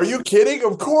like, are you kidding?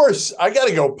 Of course. I got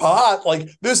to go pot. Like,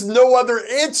 there's no other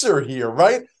answer here,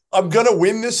 right? I'm going to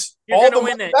win this. You're going to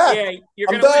win it. Back. Yeah,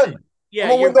 you're I'm going to win done. it. Yeah, I'm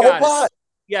going to win the whole pot.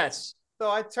 Yes. So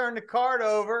I turn the card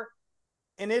over,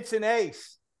 and it's an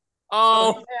ace.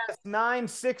 Oh. So he has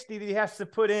 960 that he has to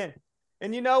put in.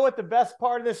 And you know what the best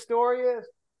part of this story is?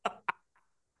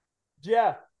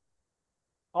 Jeff,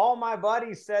 all my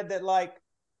buddies said that, like,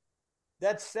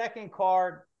 that second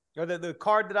card, or the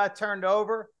card that I turned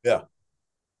over, yeah,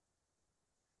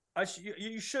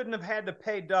 you shouldn't have had to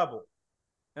pay double.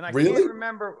 And I really?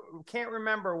 can't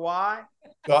remember why.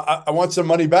 I want some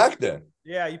money back then.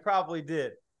 Yeah, you probably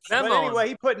did. Venmo. But anyway,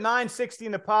 he put $960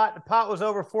 in the pot. The pot was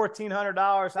over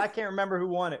 $1,400. I can't remember who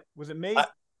won it. Was it me?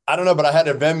 I don't know, but I had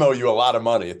to Venmo you a lot of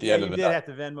money at the end of the night. You did have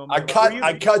to Venmo me.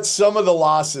 I cut some of the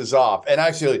losses off, and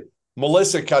actually,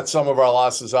 Melissa cut some of our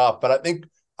losses off. But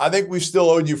I think we still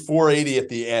owed you $480 at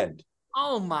the end.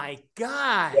 Oh my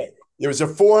God! It was a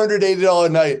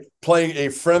 $480 night playing a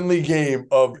friendly game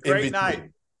of great night.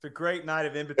 It's a great night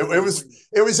of in between.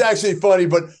 It was actually funny,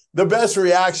 but the best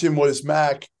reaction was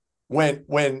Mac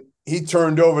when he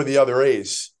turned over the other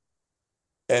ace,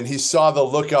 and he saw the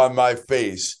look on my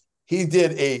face. He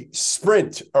did a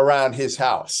sprint around his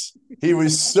house. He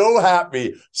was so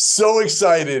happy, so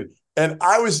excited, and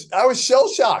I was shell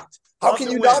shocked. How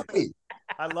can you not be?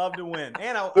 I love to win,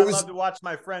 and I love to watch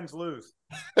my friends lose.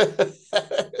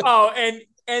 Oh,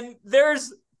 and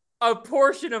there's a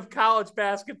portion of college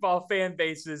basketball fan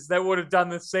bases that would have done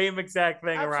the same exact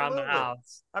thing around the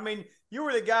house. I mean, you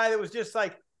were the guy that was just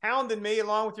like hounding me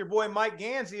along with your boy Mike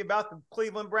Gansey about the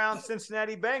Cleveland Browns,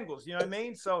 Cincinnati Bengals. You know what I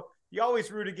mean? So you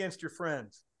always root against your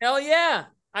friends. Hell yeah.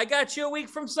 I got you a week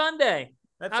from Sunday.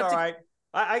 That's all right.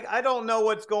 I don't know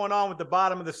what's going on with the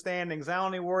bottom of the standings. I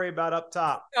only worry about up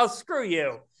top. Oh, screw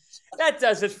you. That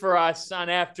does it for us on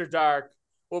After Dark.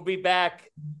 We'll be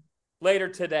back later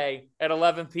today at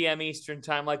 11 p.m. Eastern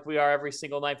time, like we are every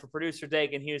single night. For producer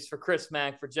Dagan Hughes, for Chris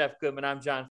Mack, for Jeff Goodman, I'm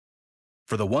John.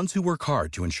 For the ones who work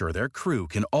hard to ensure their crew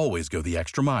can always go the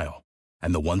extra mile,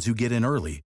 and the ones who get in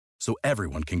early so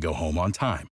everyone can go home on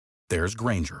time, there's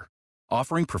Grainger,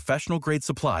 offering professional-grade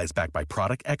supplies backed by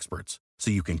product experts so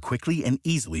you can quickly and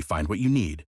easily find what you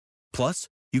need. Plus,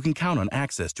 you can count on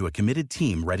access to a committed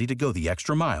team ready to go the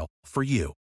extra mile for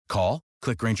you. Call,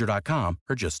 click Grainger.com,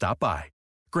 or just stop by.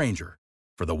 Grainger,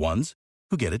 for the ones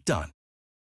who get it done.